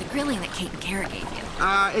grilling that Kate and Kara gave you.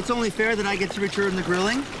 It's only fair that I get to return the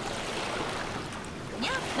grilling.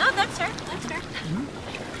 Yeah, no, that's fair. That's fair.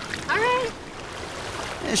 All right.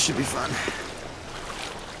 This should be fun.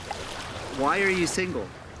 Why are you single?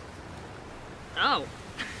 Oh,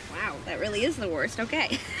 wow, that really is the worst.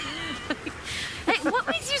 Okay. Hey, what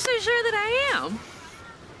makes you so sure that I am?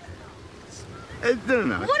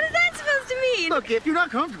 No. What is that supposed to mean? Look, if you're not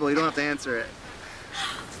comfortable, you don't have to answer it.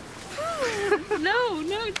 No,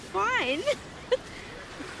 it's fine.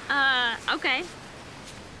 Okay.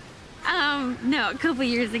 No, a couple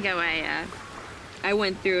years ago, I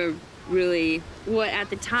went through a really, what at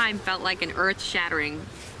the time felt like an earth-shattering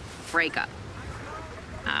breakup.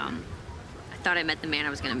 I thought I met the man I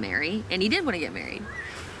was gonna marry, and he did want to get married.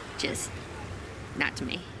 Just not to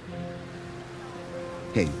me.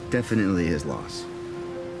 Hey, definitely his loss.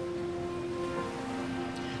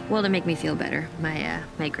 Well, to make me feel better,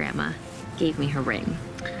 my grandma gave me her ring.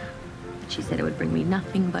 She said it would bring me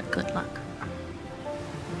nothing but good luck.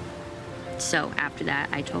 So after that,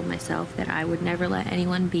 I told myself that I would never let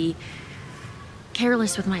anyone be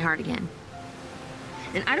careless with my heart again.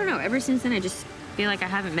 And I don't know, ever since then, I just feel like I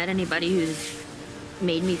haven't met anybody who's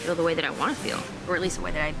made me feel the way that I want to feel. Or at least the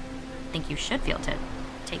way that I think you should feel to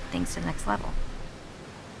take things to the next level.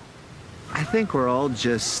 I think we're all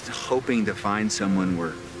just hoping to find someone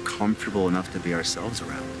we're comfortable enough to be ourselves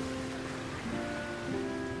around.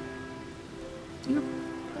 You're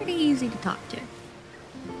pretty easy to talk to.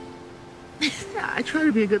 Yeah, I try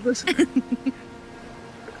to be a good listener.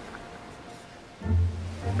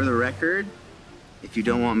 For the record, if you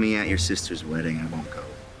don't want me at your sister's wedding, I won't go.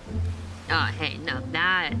 Hey, no,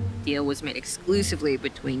 that deal was made exclusively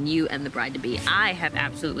between you and the bride-to-be. I have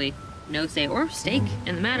absolutely no say or stake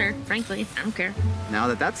in the matter, frankly. I don't care. Now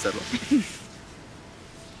that that's settled.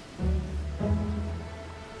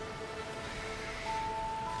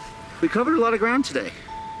 We covered a lot of ground today.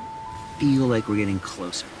 Feel like we're getting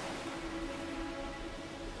closer.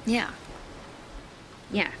 Yeah.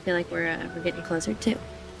 Yeah, I feel like we're getting closer, too.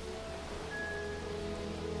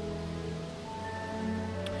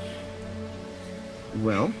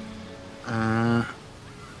 Well,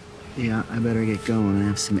 yeah, I better get going. I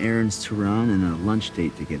have some errands to run and a lunch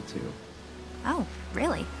date to get to. Oh,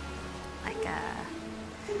 really? Like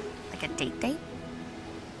a date?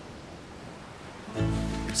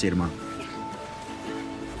 See you tomorrow.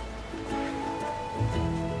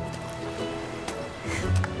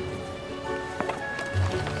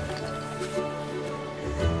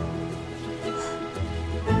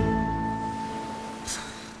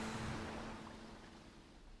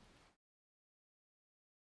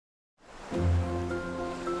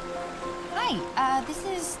 Hi, this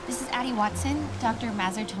is Addie Watson. Dr.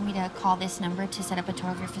 Mazur told me to call this number to set up a tour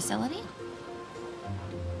of your facility.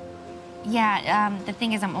 Yeah, the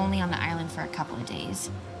thing is I'm only on the island for a couple of days.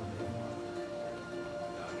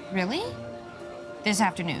 Really? This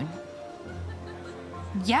afternoon?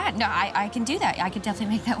 Yeah, no, I can do that. I could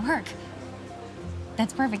definitely make that work.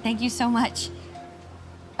 That's perfect. Thank you so much.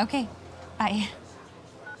 Okay, bye.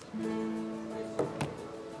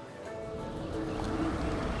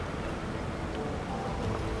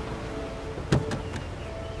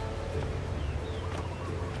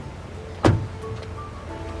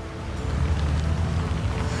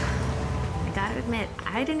 I gotta admit,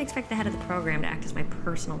 I didn't expect the head of the program to act as my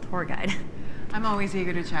personal tour guide. I'm always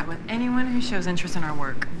eager to chat with anyone who shows interest in our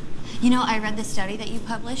work. You know, I read the study that you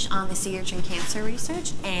published on the sea urchin cancer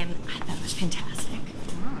research, and I thought it was fantastic.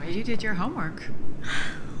 Oh, you did your homework.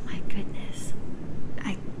 Oh, my goodness.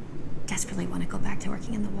 I desperately want to go back to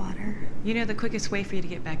working in the water. You know, the quickest way for you to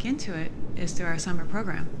get back into it is through our summer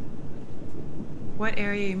program. What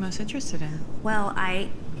area are you most interested in? Well,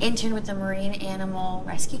 I interned with the Marine Animal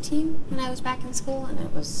Rescue Team when I was back in school, and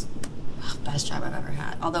it was the best job I've ever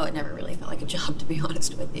had. Although it never really felt like a job, to be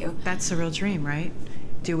honest with you. That's the real dream, right?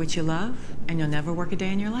 Do what you love, and you'll never work a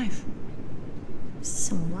day in your life.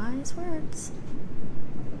 Some wise words.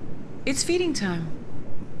 It's feeding time.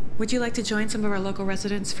 Would you like to join some of our local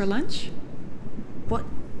residents for lunch? What?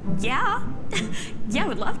 Yeah. Yeah, I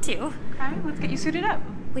would love to. Okay, let's get you suited up.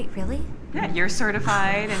 Wait, really? Yeah, you're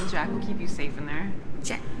certified, and Jack will keep you safe in there.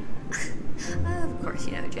 Jack. Of course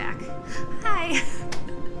you know Jack. Hi.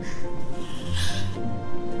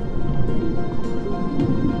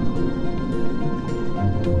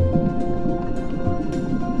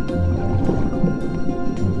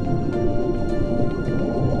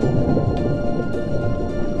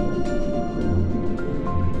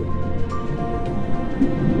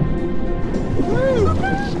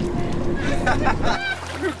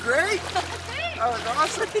 You're great. That was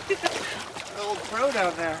awesome. The old pro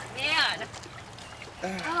down there. Man.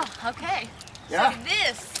 Oh, okay. Yeah. So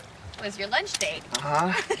this was your lunch date.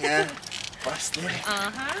 Uh-huh. Yeah. Busted.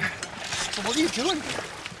 Uh-huh. So what are you doing here?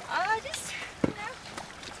 Just,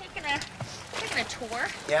 taking a tour.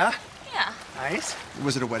 Yeah? Yeah. Nice.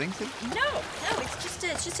 Was it a wedding thing? No,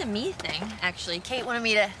 it's just a me thing, actually. Kate wanted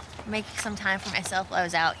me to make some time for myself while I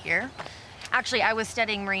was out here. Actually, I was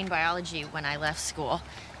studying marine biology when I left school.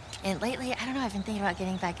 And lately, I don't know, I've been thinking about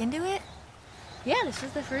getting back into it. Yeah, this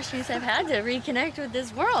was the first chance I've had to reconnect with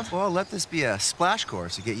this world. Well, let this be a splash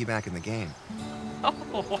course to get you back in the game.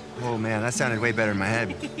 Oh man, that sounded way better in my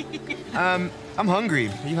head. I'm hungry.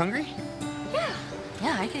 Are you hungry?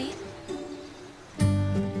 Yeah, I could eat.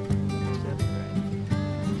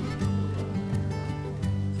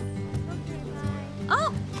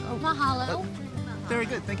 Oh, mahalo. Very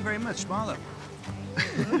good. Thank you very much. Smalo.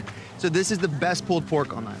 So this is the best pulled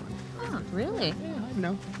pork on the island. Oh, really? Yeah, I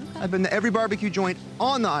know. Okay. I've been to every barbecue joint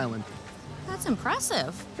on the island. That's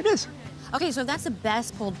impressive. It is. Okay, so if that's the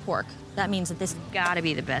best pulled pork, that means that this gotta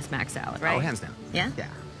be the best mac salad, right? Oh, hands down. Yeah? Yeah.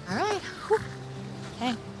 All right. Whew.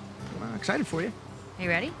 Okay. Well, I'm excited for you. Are you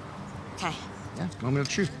ready? Okay. Yeah, moment of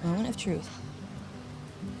truth. Moment of truth.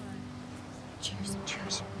 Cheers.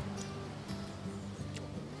 Cheers.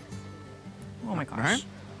 Oh my gosh. Right?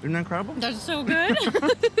 Isn't that incredible? That's so good.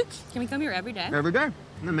 Can we come here every day? Every day. Isn't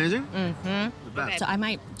that amazing? Mm-hmm. The best. So I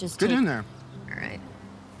might just Get take... in there. All right.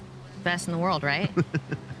 Best in the world, right?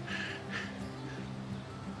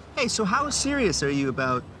 Hey, so how serious are you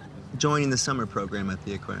about joining the summer program at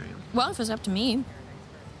the aquarium? Well, if it's up to me,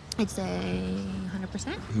 I'd say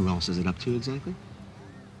 100%. Who else is it up to exactly?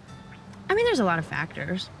 I mean, there's a lot of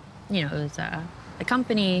factors. You know, there's the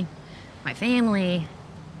company, my family,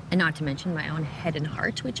 and not to mention my own head and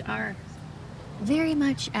heart, which are very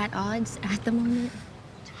much at odds at the moment.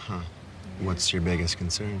 Huh. What's your biggest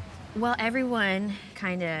concern? Well, everyone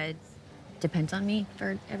kind of depends on me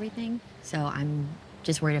for everything. So I'm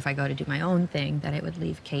just worried if I go to do my own thing that it would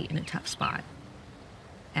leave Kate in a tough spot.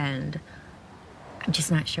 And I'm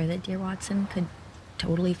just not sure that Dear Watson could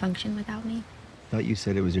totally function without me. Thought you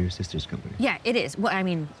said it was your sister's company. Yeah, it is. Well, I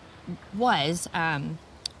mean, was.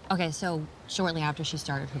 Okay, so shortly after she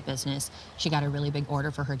started her business, she got a really big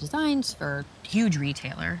order for her designs for a huge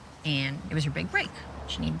retailer, and it was her big break.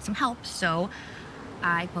 She needed some help, so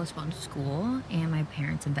I postponed school, and my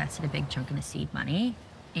parents invested a big chunk in the seed money,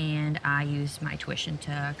 and I used my tuition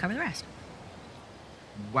to cover the rest.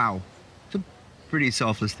 Wow. It's a pretty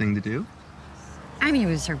selfless thing to do. I mean,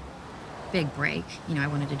 it was her big break. You know, I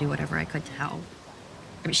wanted to do whatever I could to help.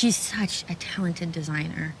 I mean, she's such a talented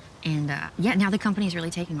designer. And yeah, now the company's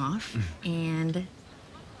really taking off. And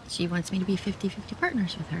she wants me to be 50-50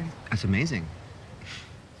 partners with her. That's amazing.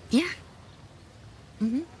 Yeah.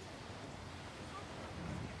 Mm-hmm.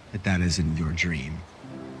 But that isn't your dream,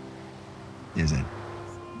 is it?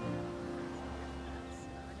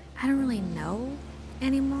 I don't really know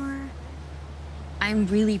anymore. I'm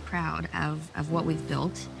really proud of what we've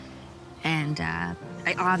built. And I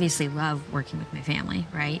obviously love working with my family,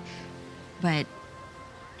 right? But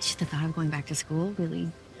just the thought of going back to school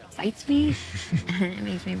really excites me. And it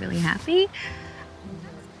makes me really happy.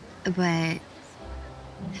 But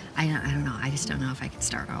I don't know. I just don't know if I could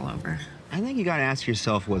start all over. I think you gotta ask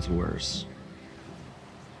yourself what's worse.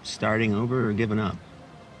 Starting over or giving up?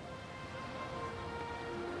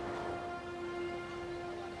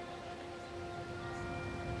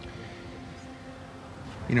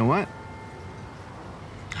 You know what?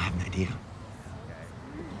 I have an idea.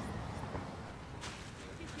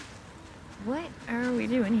 What are we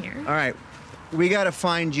doing here? All right, we gotta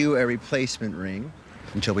find you a replacement ring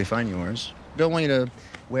until we find yours. Don't want you to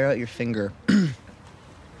wear out your finger.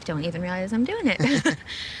 Don't even realize I'm doing it.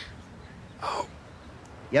 Oh.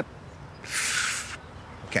 Yep.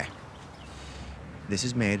 Okay. This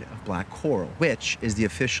is made of black coral, which is the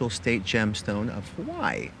official state gemstone of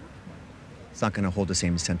Hawaii. It's not going to hold the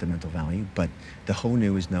same sentimental value, but the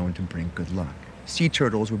Honu is known to bring good luck. Sea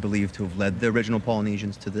turtles were believed to have led the original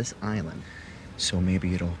Polynesians to this island, so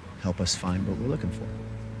maybe it'll help us find what we're looking for.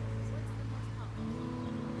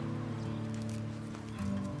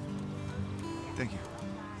 Thank you.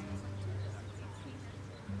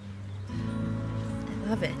 I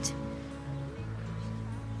love it.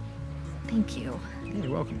 Thank you. Yeah,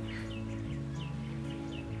 you're welcome.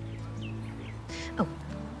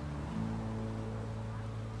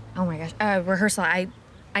 Oh my gosh. Rehearsal. I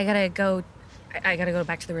gotta go. I gotta go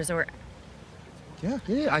back to the resort. Yeah,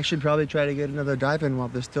 I should probably try to get another dive in while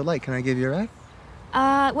there's still light. Can I give you a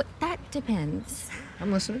ride? What? That depends.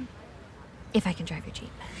 I'm listening. If I can drive your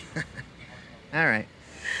Jeep. All right.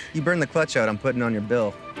 You burn the clutch out, I'm putting on your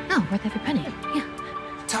bill. Oh, worth every penny. Yeah.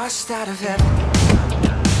 Tossed out of heaven,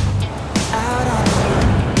 out on the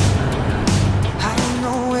moon. I don't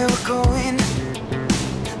know where we're going,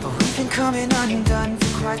 but we've been coming undone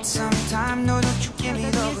for quite some time. No, don't you give me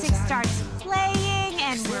The those music eyes. starts playing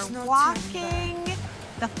and we're walking.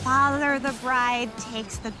 The father of the bride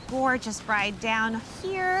takes the gorgeous bride down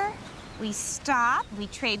here. We stop, we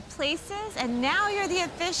trade places, and now you're the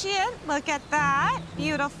officiant. Look at that,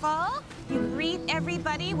 beautiful. You greet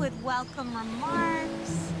everybody with welcome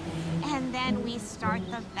remarks, and then we start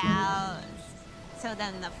the vows. So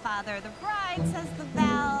then the father of the bride says the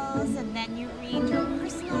vows, and then you read your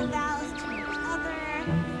personal vows to each other.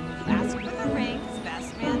 You ask for the rings,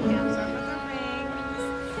 best man hands over the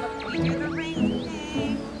rings. We do the ring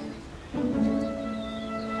thing.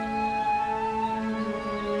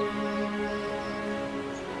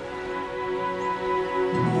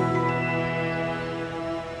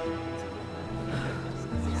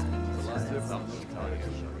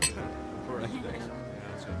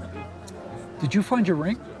 Did you find your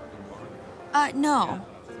ring? No.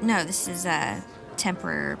 No, this is a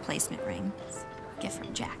temporary replacement ring. Gift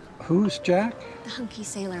from Jack. Who's Jack? The hunky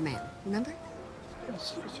sailor man, remember?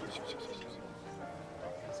 So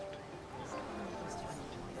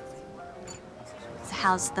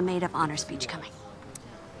how's the maid of honor speech coming?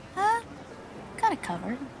 Got it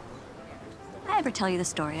covered. I ever tell you the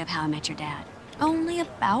story of how I met your dad? Only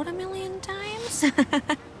about 1,000,000 times.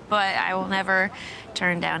 But I will never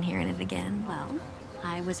turn down hearing it again. Well,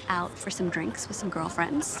 I was out for some drinks with some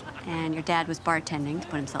girlfriends, and your dad was bartending to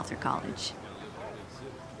put himself through college.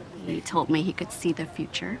 He told me he could see the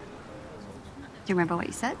future. Do you remember what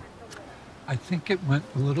you said? I think it went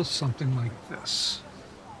a little something like this.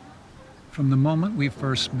 From the moment we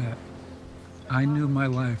first met, I knew my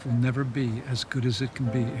life will never be as good as it can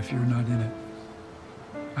be if you're not in it.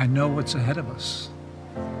 I know what's ahead of us,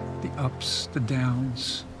 the ups, the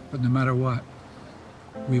downs, but no matter what,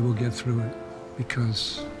 we will get through it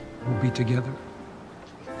because we'll be together.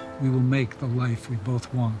 We will make the life we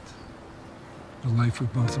both want, the life we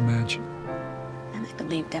both imagine. And I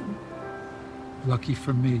believed him. Lucky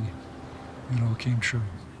for me, it all came true.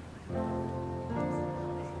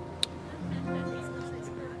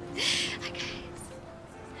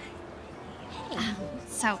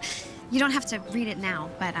 So, you don't have to read it now,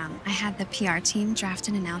 but I had the PR team draft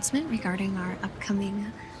an announcement regarding our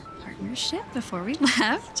upcoming partnership before we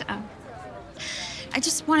left. I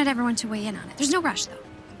just wanted everyone to weigh in on it. There's no rush, though.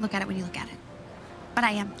 Look at it when you look at it. But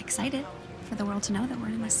I am excited for the world to know that we're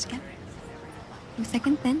in this together. Through thick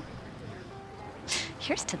and thin.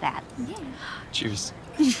 Here's to that. Yeah. Cheers.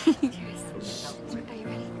 Cheers. Are you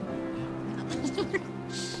ready?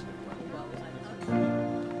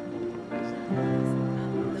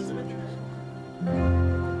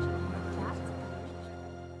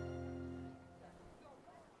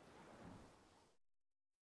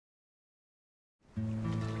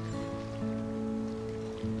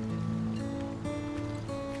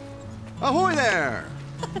 Ahoy there!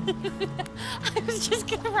 I was just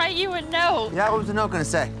gonna write you a note. Yeah, what was the note gonna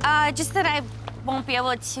say? Just that I won't be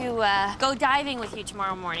able to go diving with you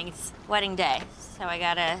tomorrow morning. It's wedding day, so I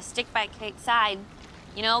gotta stick by Kate's side.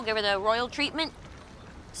 You know, give her the royal treatment.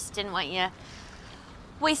 Just didn't want you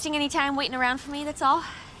wasting any time waiting around for me, that's all.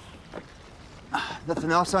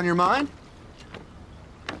 Nothing else on your mind?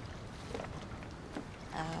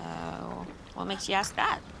 What makes you ask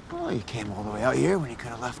that? Well, you came all the way out here when you could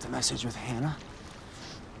have left a message with Hannah.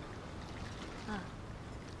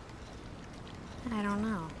 I don't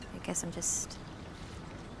know. I guess I'm just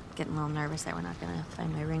getting a little nervous that we're not gonna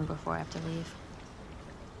find my ring before I have to leave.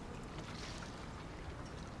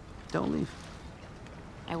 Don't leave.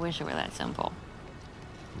 I wish it were that simple.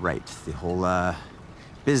 Right, the whole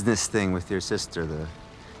business thing with your sister, the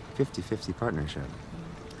 50-50 partnership.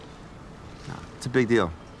 No, it's a big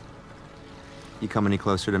deal. You come any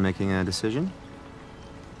closer to making a decision?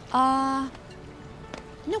 No.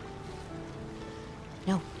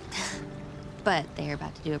 No. But they're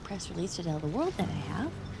about to do a press release to tell the world that I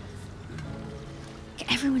have.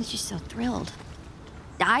 Everyone's just so thrilled.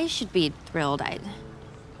 I should be thrilled. I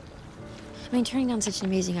mean, turning down such an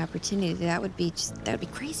amazing opportunity, that would be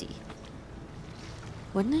crazy.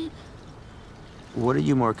 Wouldn't it? What are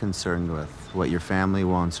you more concerned with? What your family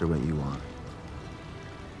wants or what you want?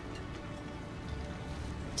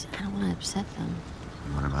 I don't want to upset them.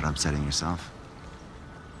 What about upsetting yourself?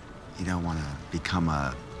 You don't want to become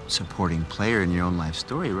a supporting player in your own life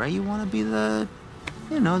story, right? You want to be the,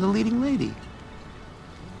 the leading lady.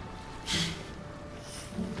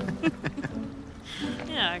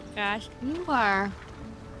 Oh, gosh. You are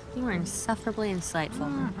insufferably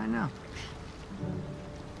insightful. I know.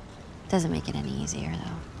 Doesn't make it any easier,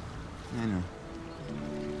 though. I know.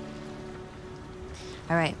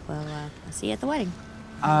 All right, well, I'll see you at the wedding.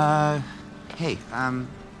 Hey,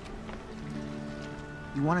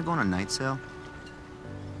 you want to go on a night sail?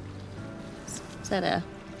 Is that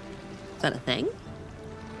a thing?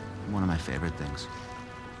 One of my favorite things.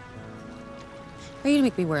 Are you gonna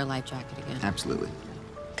make me wear a life jacket again? Absolutely.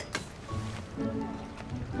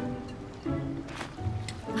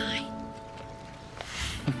 Fine.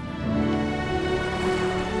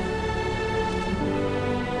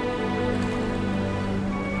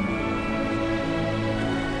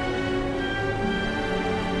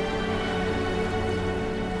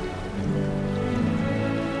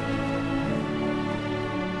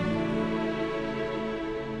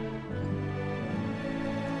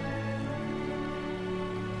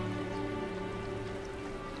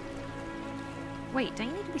 Wait, don't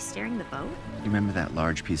you need to be steering the boat? You remember that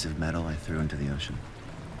large piece of metal I threw into the ocean?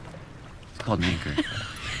 It's called an anchor.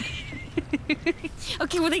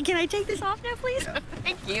 Okay, well then can I take this off now, please? Yeah.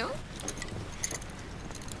 Thank you.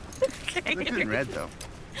 Okay. Look in red, though.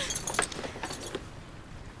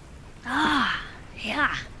 Ah,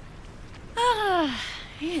 yeah. Ah.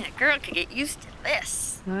 girl could get used to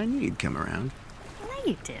this. I knew you'd come around. No,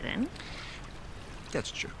 you didn't.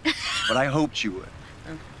 That's true. But I hoped you would.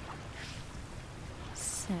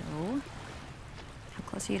 So, how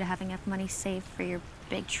close are you to having enough money saved for your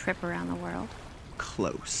big trip around the world?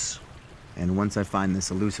 Close. And once I find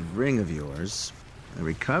this elusive ring of yours, the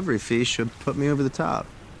recovery fee should put me over the top.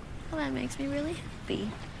 Well, that makes me really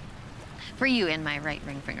happy. For you and my right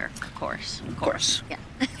ring finger, of course. Of course. Yeah.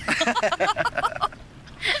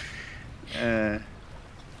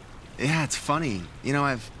 Yeah, it's funny. You know,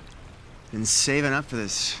 I've been saving up for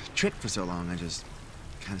this trip for so long, I just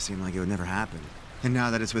kind of seemed like it would never happen. And now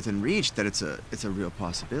that it's within reach, that it's a real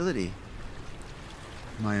possibility,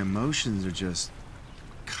 my emotions are just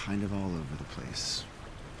kind of all over the place.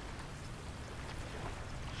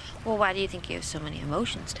 Well, why do you think you have so many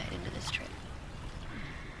emotions tied into this trip?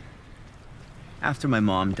 After my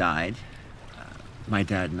mom died, my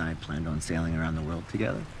dad and I planned on sailing around the world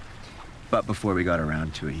together. But before we got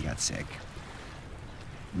around to it, he got sick.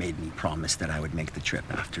 Made me promise that I would make the trip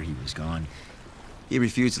after he was gone. He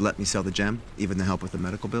refused to let me sell the gem, even to help with the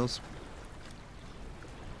medical bills.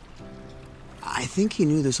 I think he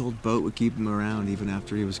knew this old boat would keep him around even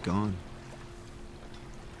after he was gone.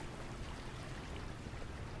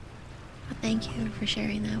 Well, thank you for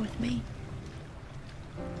sharing that with me.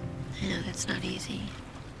 I know that's not easy.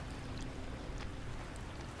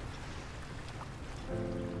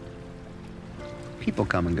 People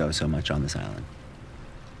come and go so much on this island.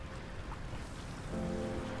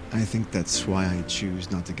 I think that's why I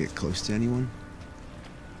choose not to get close to anyone.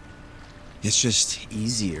 It's just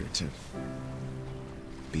easier to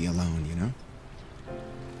be alone, you know?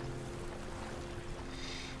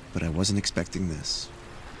 But I wasn't expecting this.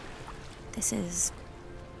 This is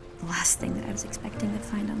the last thing that I was expecting to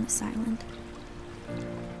find on this island.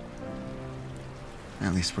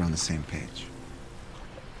 At least we're on the same page.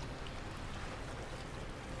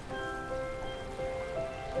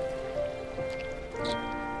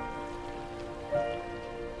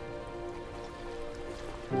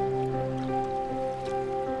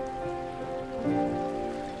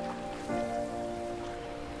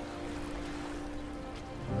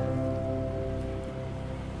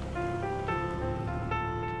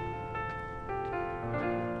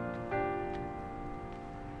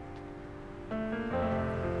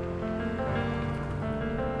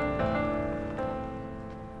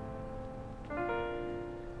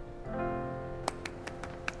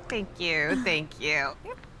 Thank you, thank you.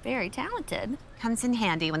 You're very talented. Comes in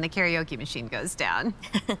handy when the karaoke machine goes down.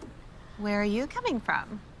 Where are you coming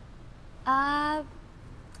from? I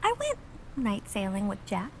went night sailing with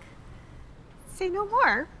Jack. Say no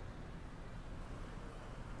more.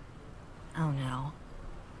 Oh, no.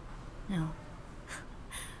 No.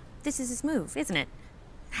 This is his move, isn't it?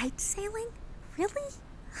 Night sailing? Really?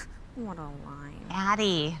 What a line.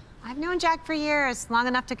 Addie, I've known Jack for years, long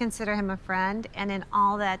enough to consider him a friend, and in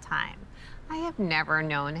all that time, I have never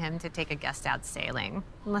known him to take a guest out sailing,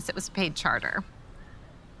 unless it was a paid charter.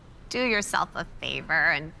 Do yourself a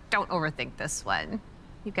favor and don't overthink this one.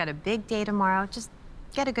 You've got a big day tomorrow, just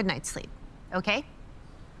get a good night's sleep, okay?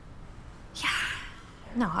 Yeah.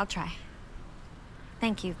 No, I'll try.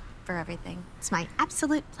 Thank you for everything. It's my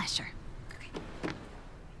absolute pleasure.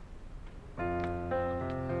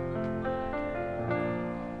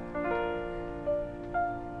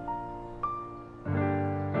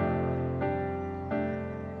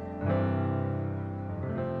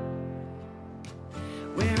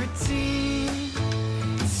 We're a team.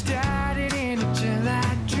 It started in a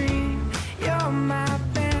July dream. You're my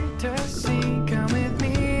fantasy. Come with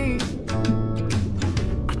me.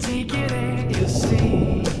 I'll take you there. You'll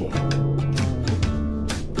see.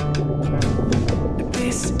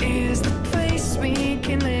 This is the place we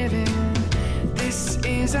can live in. This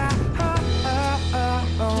is our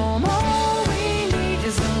home. All we need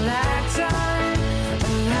is a lifetime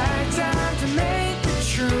to make it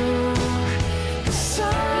true. The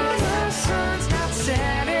sun's not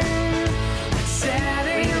setting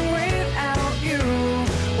without you.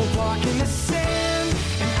 We'll walk in the sand,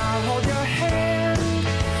 and I'll hold your hand.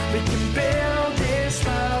 We can build this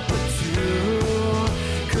love for two.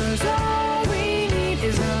 'Cause all we need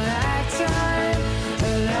is a lifetime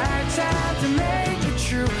to make it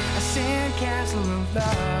true. A sandcastle of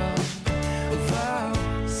love,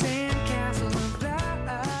 sandcastle of love,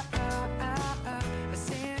 a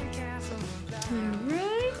sandcastle of love. All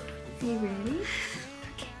right. You ready?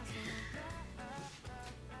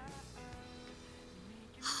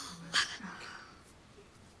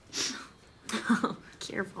 Oh,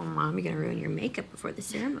 careful, Mom. You're gonna ruin your makeup before the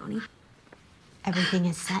ceremony. Everything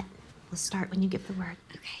is set. We'll start when you give the word.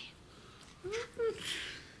 Okay.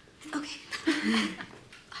 Okay.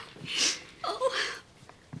 Oh.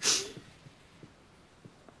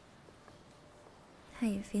 How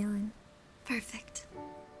you feeling? Perfect.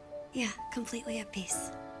 Yeah, completely at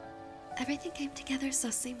peace. Everything came together so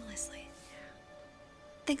seamlessly.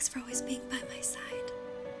 Thanks for always being by my side.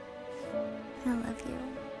 I love you.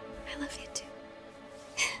 I love you too.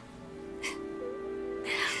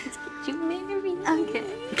 Let's get you married. Okay.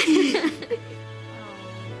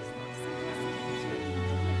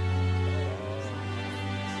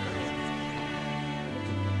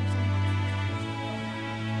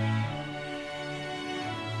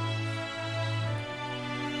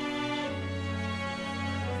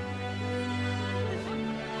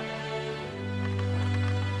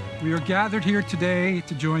 We are gathered here today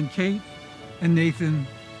to join Kate and Nathan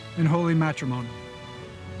in holy matrimony.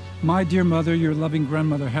 My dear mother, your loving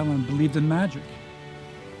grandmother Helen, believed in magic.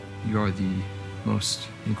 You are the most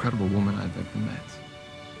incredible woman I've ever met.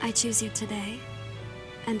 I choose you today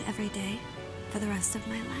and every day for the rest of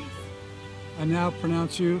my life. I now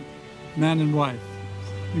pronounce you man and wife.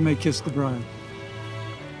 You may kiss the bride.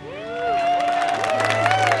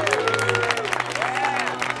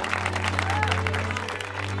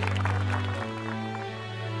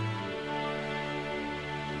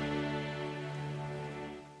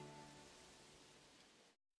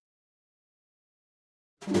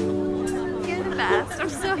 You're the best. I'm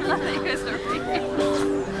so glad that you guys are free.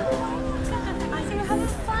 You're having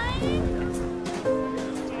fun?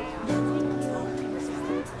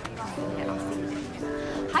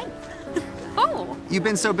 Hi. Oh. You've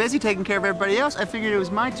been so busy taking care of everybody else, I figured it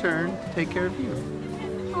was my turn to take care of you.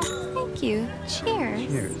 Oh, thank you. Cheers.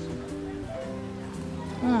 Cheers.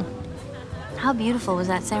 How beautiful was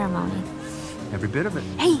that ceremony? Every bit of it.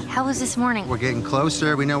 Hey, how was this morning? We're getting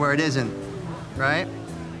closer. We know where it isn't, right?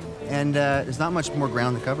 And there's not much more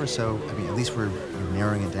ground to cover, so, I mean, at least we're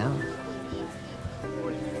narrowing it down.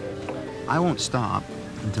 I won't stop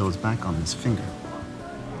until it's back on this finger.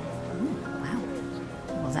 Wow.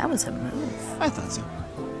 Well, that was a move. I thought so.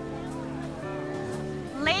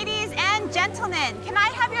 Ladies and gentlemen, can I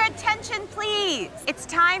have your attention, please? It's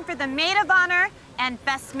time for the maid of honor and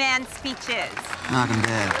best man speeches. Knock 'em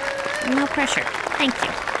dead. No pressure. Thank you.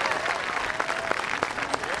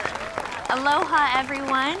 Aloha,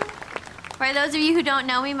 everyone. For those of you who don't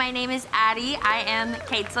know me, my name is Addie. I am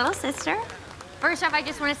Kate's little sister. First off, I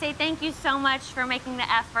just want to say thank you so much for making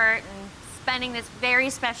the effort and spending this very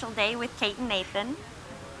special day with Kate and Nathan.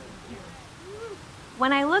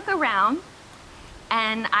 When I look around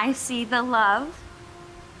and I see the love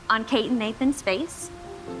on Kate and Nathan's face,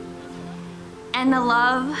 and the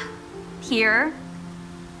love here,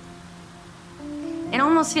 it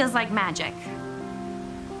almost feels like magic.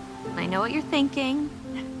 I know what you're thinking.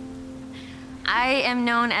 I am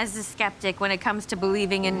known as the skeptic when it comes to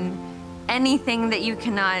believing in anything that you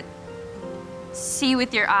cannot see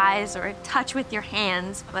with your eyes or touch with your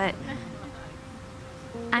hands, but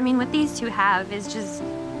I mean, what these two have is just,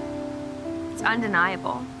 it's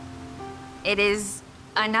undeniable. It is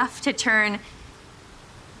enough to turn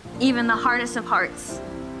even the hardest of hearts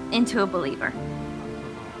into a believer.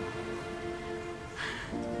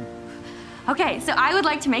 Okay, so I would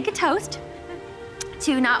like to make a toast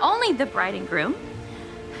to not only the bride and groom,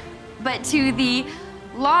 but to the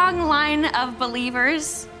long line of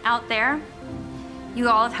believers out there. You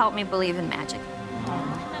all have helped me believe in magic.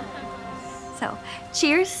 So,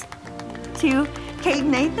 cheers to Kate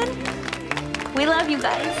and Nathan. We love you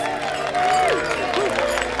guys.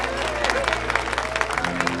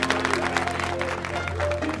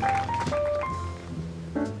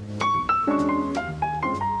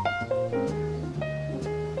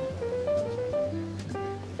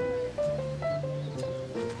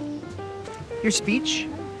 Your speech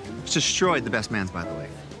destroyed the best man's, by the way.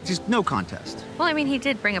 Just no contest. Well, I mean, he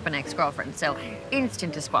did bring up an ex-girlfriend, so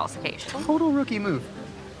instant disqualification. Total rookie move.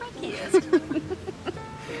 He is.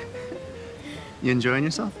 You enjoying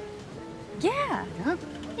yourself? Yeah.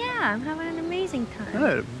 Yeah, I'm having an amazing time.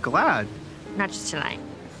 Good. I'm glad. Not just tonight.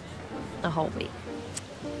 The whole week.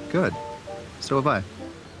 Good. So have I.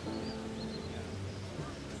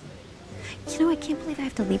 You know, I can't believe I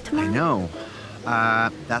have to leave tomorrow. I know.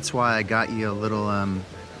 That's why I got you a little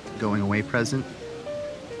going away present.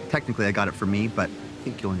 Technically, I got it for me, but I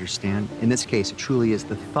think you'll understand. In this case, it truly is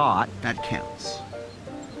the thought that counts.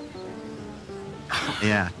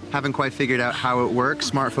 Yeah, haven't quite figured out how it works.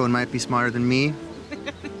 Smartphone might be smarter than me.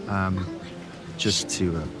 Just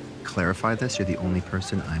to clarify this, you're the only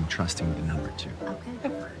person I'm trusting the number to.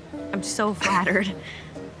 Okay. I'm so flattered.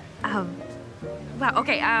 Wow,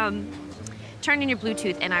 okay, turn in your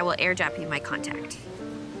Bluetooth and I will air drop you my contact.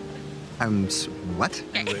 What?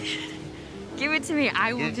 Give it to me.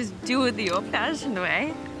 I will just do it the old-fashioned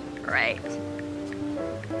way. Right.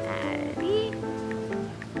 Addie.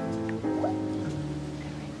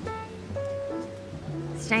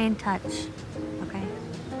 Stay in touch, okay?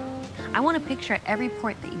 I want a picture at every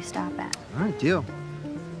port that you stop at. All right, deal.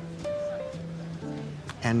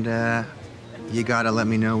 And, you gotta let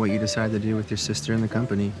me know what you decide to do with your sister and the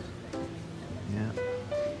company. Yeah.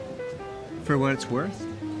 For what it's worth,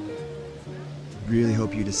 really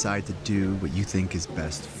hope you decide to do what you think is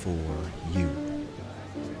best for you.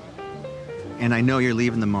 And I know you're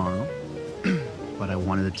leaving tomorrow, but I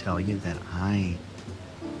wanted to tell you that I'm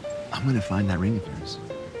gonna find that ring of yours.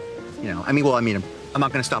 You know, I'm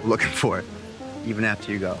not gonna stop looking for it, even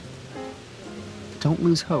after you go. Don't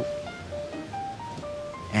lose hope.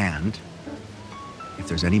 And if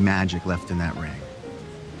there's any magic left in that ring,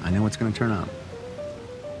 I know it's gonna turn up.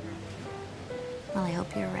 Well, I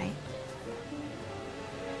hope you're right.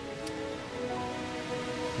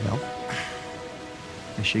 Well,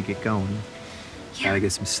 I should get going. Yeah. Gotta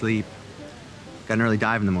get some sleep. Got an early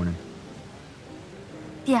dive in the morning.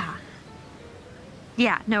 Yeah.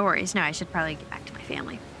 Yeah, no worries. No, I should probably get back to my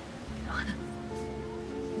family.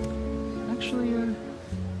 Actually,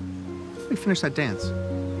 let me finish that dance.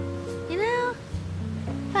 You know,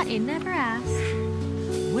 thought you'd never ask.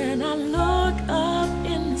 When I look up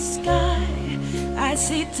in the sky, I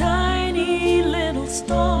see tiny little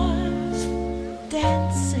stars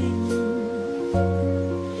dancing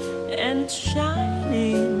and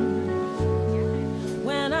shining.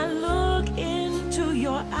 When I look into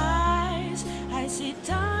your eyes, I see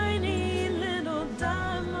tiny little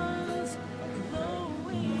diamonds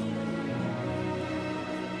glowing.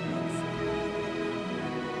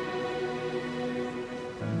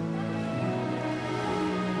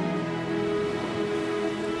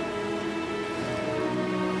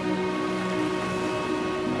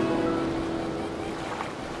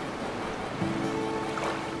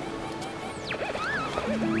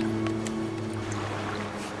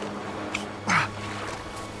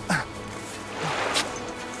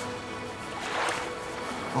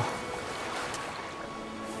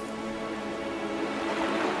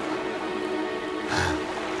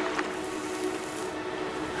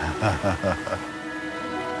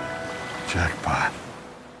 Jackpot.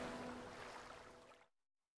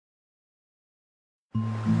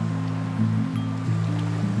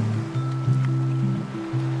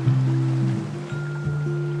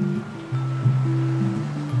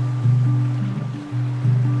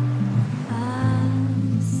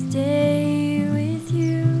 I'll stay with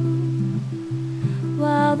you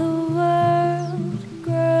while the world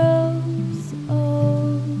grows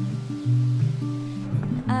old.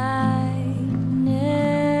 I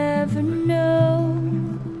never know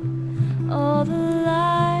all the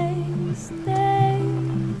lies they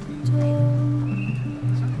told.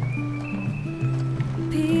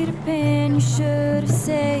 Peter Pan, you should have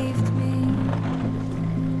saved me.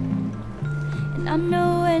 And I'm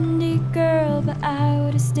no Wendy girl, but I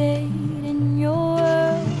would have stayed in your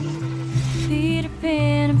world. Peter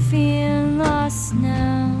Pan, I'm feeling lost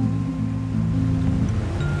now.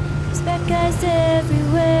 There's bad guys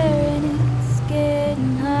everywhere and it's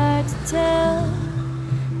getting hard to tell.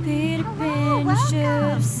 Peter Pan, you should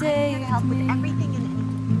have saved me.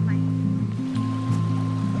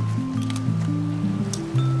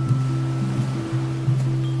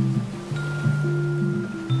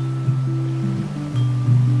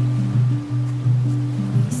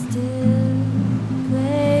 We still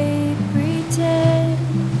play pretend,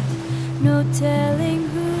 no telling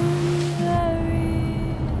who are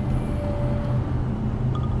real.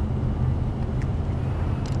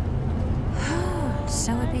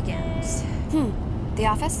 So it begins. The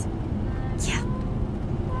office? Yeah.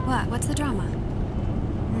 What? What's the drama?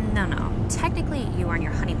 No. Technically, you are on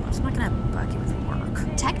your honeymoon, so I'm not gonna bug you with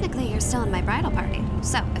work. Technically, you're still in my bridal party.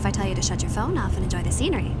 So, if I tell you to shut your phone off and enjoy the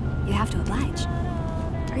scenery, you have to oblige.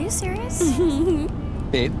 Are you serious?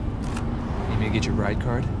 Babe, need me to get your bride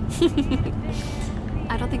card?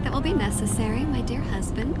 I don't think that will be necessary, my dear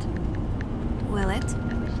husband. Will it?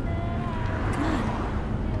 Come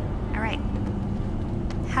on. All right.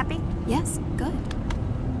 Happy? Yes, good.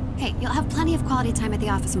 Hey, you'll have plenty of quality time at the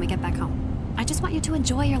office when we get back home. I just want you to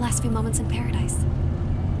enjoy your last few moments in paradise.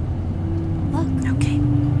 Look. Okay.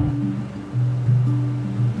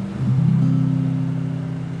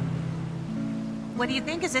 What do you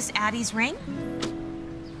think? Is this Addie's ring?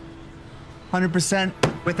 100%,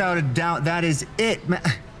 without a doubt, that is it.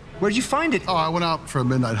 Where'd you find it? Oh, I went out for a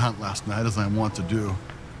midnight hunt last night, as I want to do.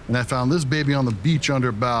 And I found this baby on the beach under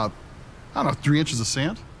about, I don't know, 3 inches of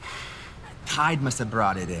sand. Tide must have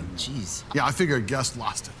brought it in. Jeez. Yeah, I figure a guest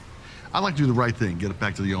lost it. I'd like to do the right thing, get it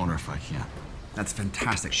back to the owner if I can. That's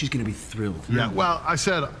fantastic. She's gonna be thrilled. Yeah, well, I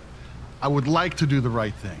said I would like to do the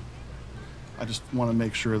right thing. I just want to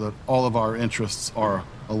make sure that all of our interests are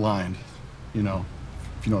aligned, you know,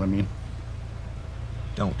 if you know what I mean.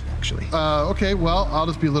 Don't, actually. Okay, well, I'll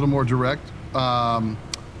just be a little more direct. I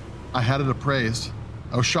had it appraised.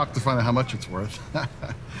 I was shocked to find out how much it's worth.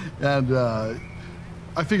 And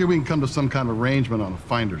I figured we can come to some kind of arrangement on a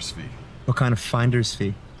finder's fee. What kind of finder's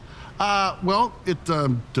fee? Well, it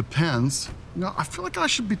depends. You know, I feel like I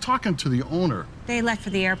should be talking to the owner. They left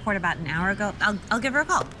for the airport about an hour ago. I'll give her a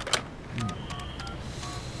call.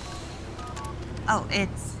 Oh,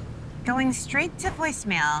 it's going straight to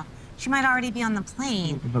voicemail. She might already be on the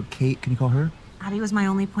plane. What about Kate? Can you call her? Abby was my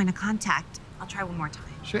only point of contact. I'll try one more time.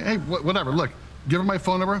 Hey, whatever. Look, give her my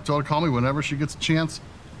phone number. Tell her to call me whenever she gets a chance.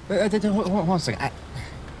 Hold on a second. I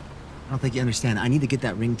don't think you understand. I need to get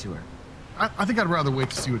that ring to her. I think I'd rather wait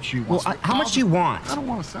to see what she wants. Well, how much do you want? I don't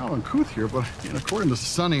want to sound uncouth here, but according to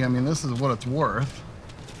Sonny, I mean, this is what it's worth.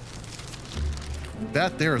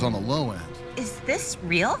 That there is on the low end. Is this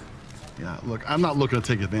real? Yeah, look, I'm not looking to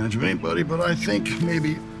take advantage of anybody, but I think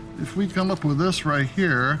maybe if we come up with this right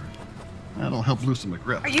here, that'll help loosen the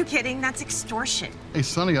grip. Are you kidding? That's extortion. Hey,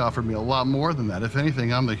 Sonny offered me a lot more than that. If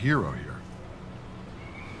anything, I'm the hero here.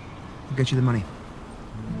 I'll get you the money.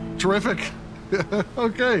 Terrific.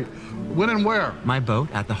 Okay. When and where? My boat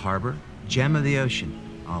at the harbor, gem of the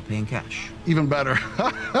ocean. I'll pay in cash. Even better.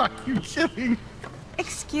 Are you kidding?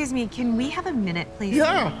 Excuse me, can we have a minute, please?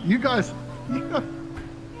 Yeah, you guys.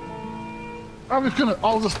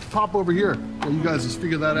 I'll just pop over here while you guys just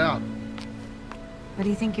figure that out. What do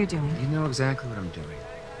you think you're doing? You know exactly what I'm doing.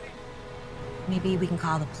 Maybe we can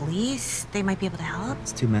call the police. They might be able to help.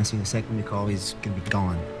 It's too messy. The second we call, he's gonna be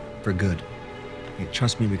gone. For good. Hey,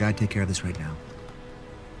 trust me, we gotta take care of this right now.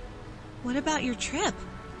 What about your trip?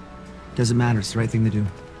 Doesn't matter. It's the right thing to do.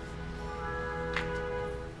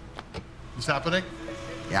 It's happening?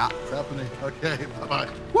 Yeah. It's happening. Okay, bye-bye.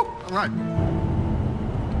 Woo! All right.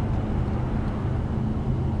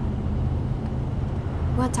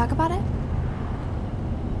 Want to talk about it?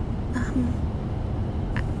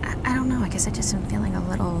 I don't know. I guess I just am feeling a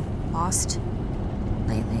little lost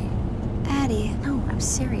lately. Addie, no, I'm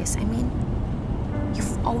serious. I mean,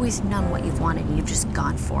 you've always known what you've wanted and you've just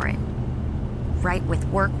gone for it. Right, with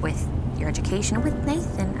work, with your education, and with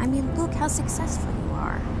Nathan. I mean, look how successful you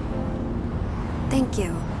are. Thank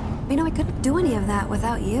you. You know, I couldn't do any of that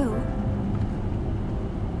without you.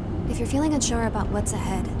 If you're feeling unsure about what's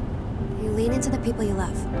ahead, you lean into the people you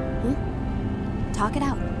love. Talk it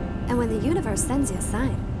out. And when the universe sends you a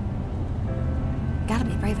sign, you gotta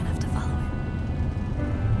be brave enough to follow it.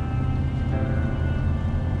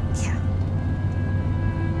 Yeah.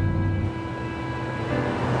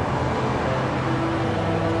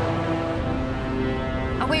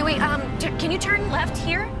 Oh, wait, can you turn left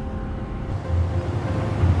here?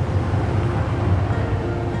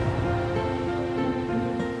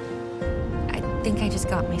 I think I just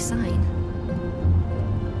got my sign.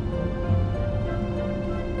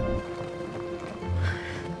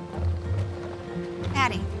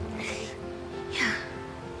 Addie. Yeah.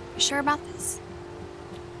 You sure about this?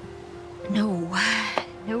 No,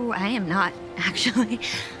 I am not, actually.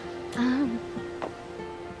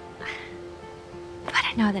 But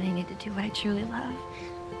I know that I need to do what I truly love.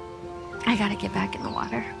 I gotta get back in the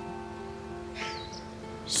water.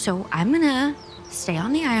 So I'm gonna stay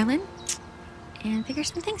on the island and figure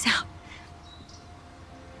some things out.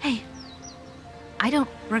 Hey, I don't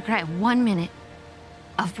regret 1 minute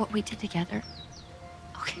of what we did together.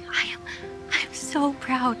 Okay, I am so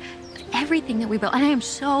proud of everything that we built, and I am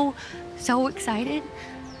so excited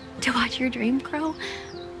to watch your dream grow.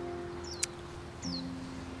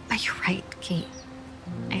 But you're right, Kate.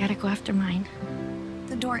 I gotta go after mine.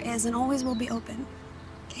 The door is and always will be open.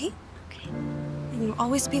 Okay? Okay. And you'll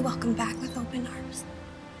always be welcome back with open arms.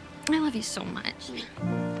 I love you so much.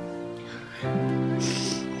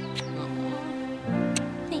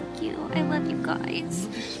 Thank you. I love you guys.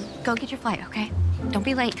 Go get your flight, okay? Don't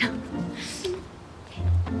be late.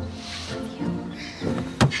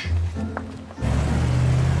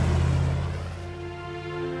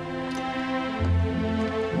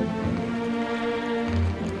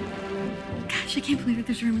 Gosh, I can't believe that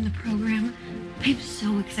there's room in the program. I'm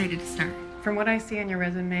so excited to start. From what I see on your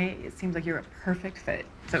resume, it seems like you're a perfect fit.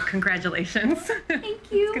 So congratulations.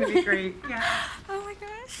 Thank you. It's gonna be great. Yeah. Oh my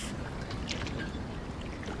gosh.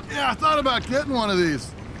 Yeah, I thought about getting one of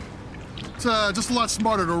these. It's just a lot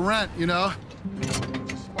smarter to rent, you know?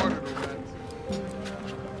 Smarter to rent.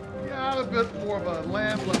 Yeah, a bit more of a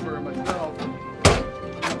landlubber myself.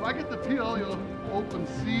 If I get the PL, you'll open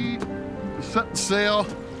sea, you set sail.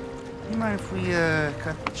 You mind if we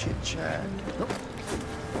cut the chit chat? Nope.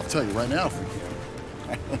 I'll tell you right now if we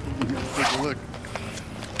can. Take a look.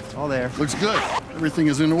 It's all there. Looks good. Everything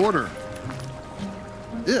is in order.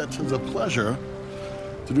 It is a pleasure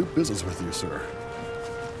to do business with you, sir.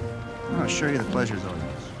 I'll assure you the pleasure's ours.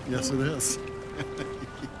 Yes, it is.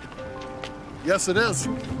 Yes, it is.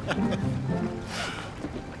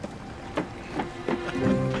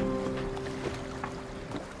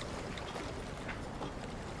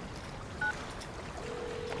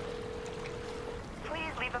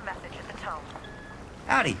 Please leave a message at the tone.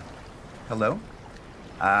 Howdy. Hello.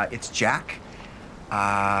 It's Jack.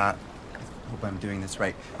 Hope I'm doing this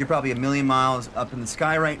right. You're probably a million miles up in the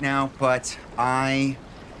sky right now, but I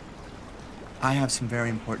have some very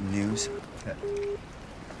important news to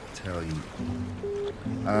tell you.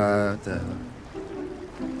 I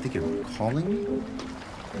think you're calling me?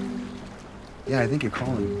 Yeah, I think you're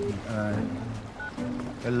calling me.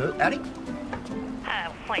 Hello, Addie?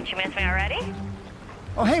 Wait, you missed me already?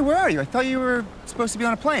 Oh, hey, where are you? I thought you were supposed to be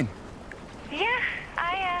on a plane. Yeah,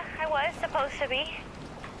 I was supposed to be,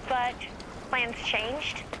 but plans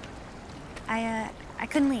changed. I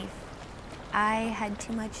couldn't leave. I had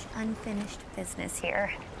too much unfinished business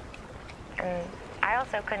here. And I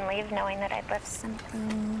also couldn't leave knowing that I'd left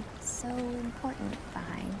something so important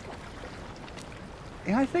behind.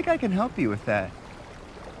 Yeah, I think I can help you with that.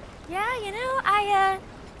 Yeah, you know, I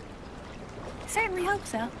certainly hope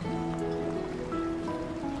so.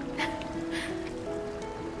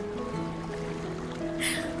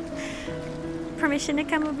 Permission to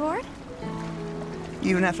come aboard? You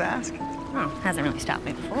even have to ask? Oh, hasn't really stopped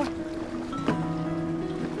me before.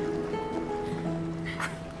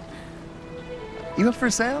 You up for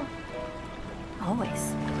a sail?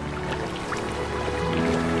 Always.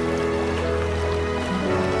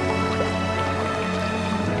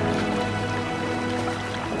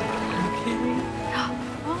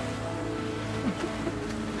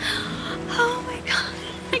 Oh my God.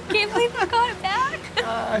 I can't believe I got it back.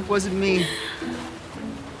 It wasn't me.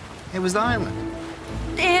 It was the island.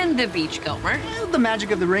 And the beachcomber. The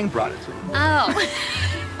magic of the ring brought it to me. Oh.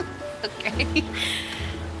 Okay.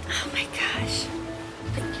 Oh my gosh.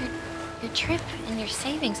 But your trip and your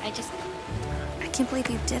savings, I can't believe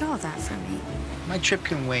you did all that for me. My trip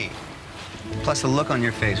can wait. Plus, the look on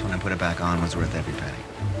your face when I put it back on was worth every penny.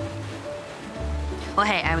 Well,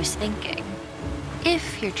 hey, I was thinking,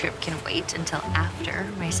 if your trip can wait until after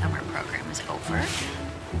my summer program is over,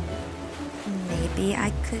 maybe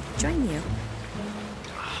I could join you.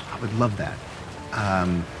 I would love that.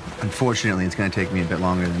 Unfortunately, it's going to take me a bit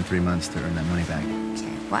longer than 3 months to earn that money back.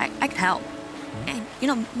 Okay, well, I could help. And, you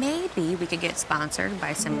know, maybe we could get sponsored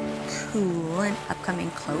by some cool and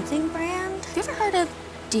upcoming clothing brand. Have you ever heard of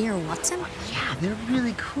Dear Watson? Yeah, they're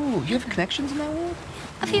really cool. You have connections in that world?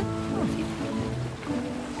 A few.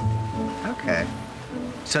 Okay.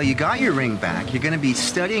 So you got your ring back, you're going to be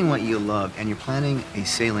studying what you love, and you're planning a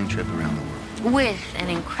sailing trip around the world. with an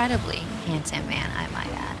incredibly handsome man, I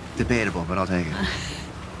might add. Debatable, but I'll take it.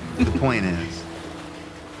 The point is,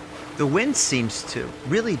 the wind seems to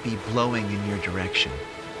really be blowing in your direction.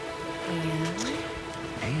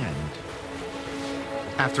 And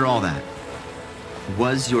after all that,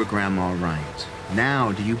 was your grandma right?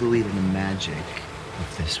 Now, do you believe in the magic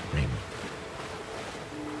of this ring?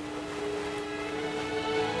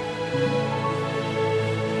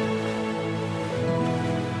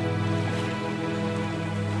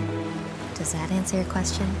 Does that answer your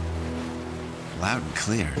question? Loud and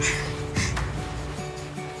clear.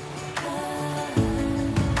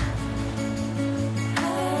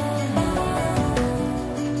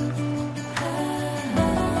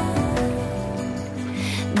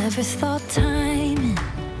 Never thought timing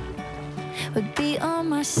would be on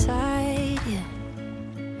my side.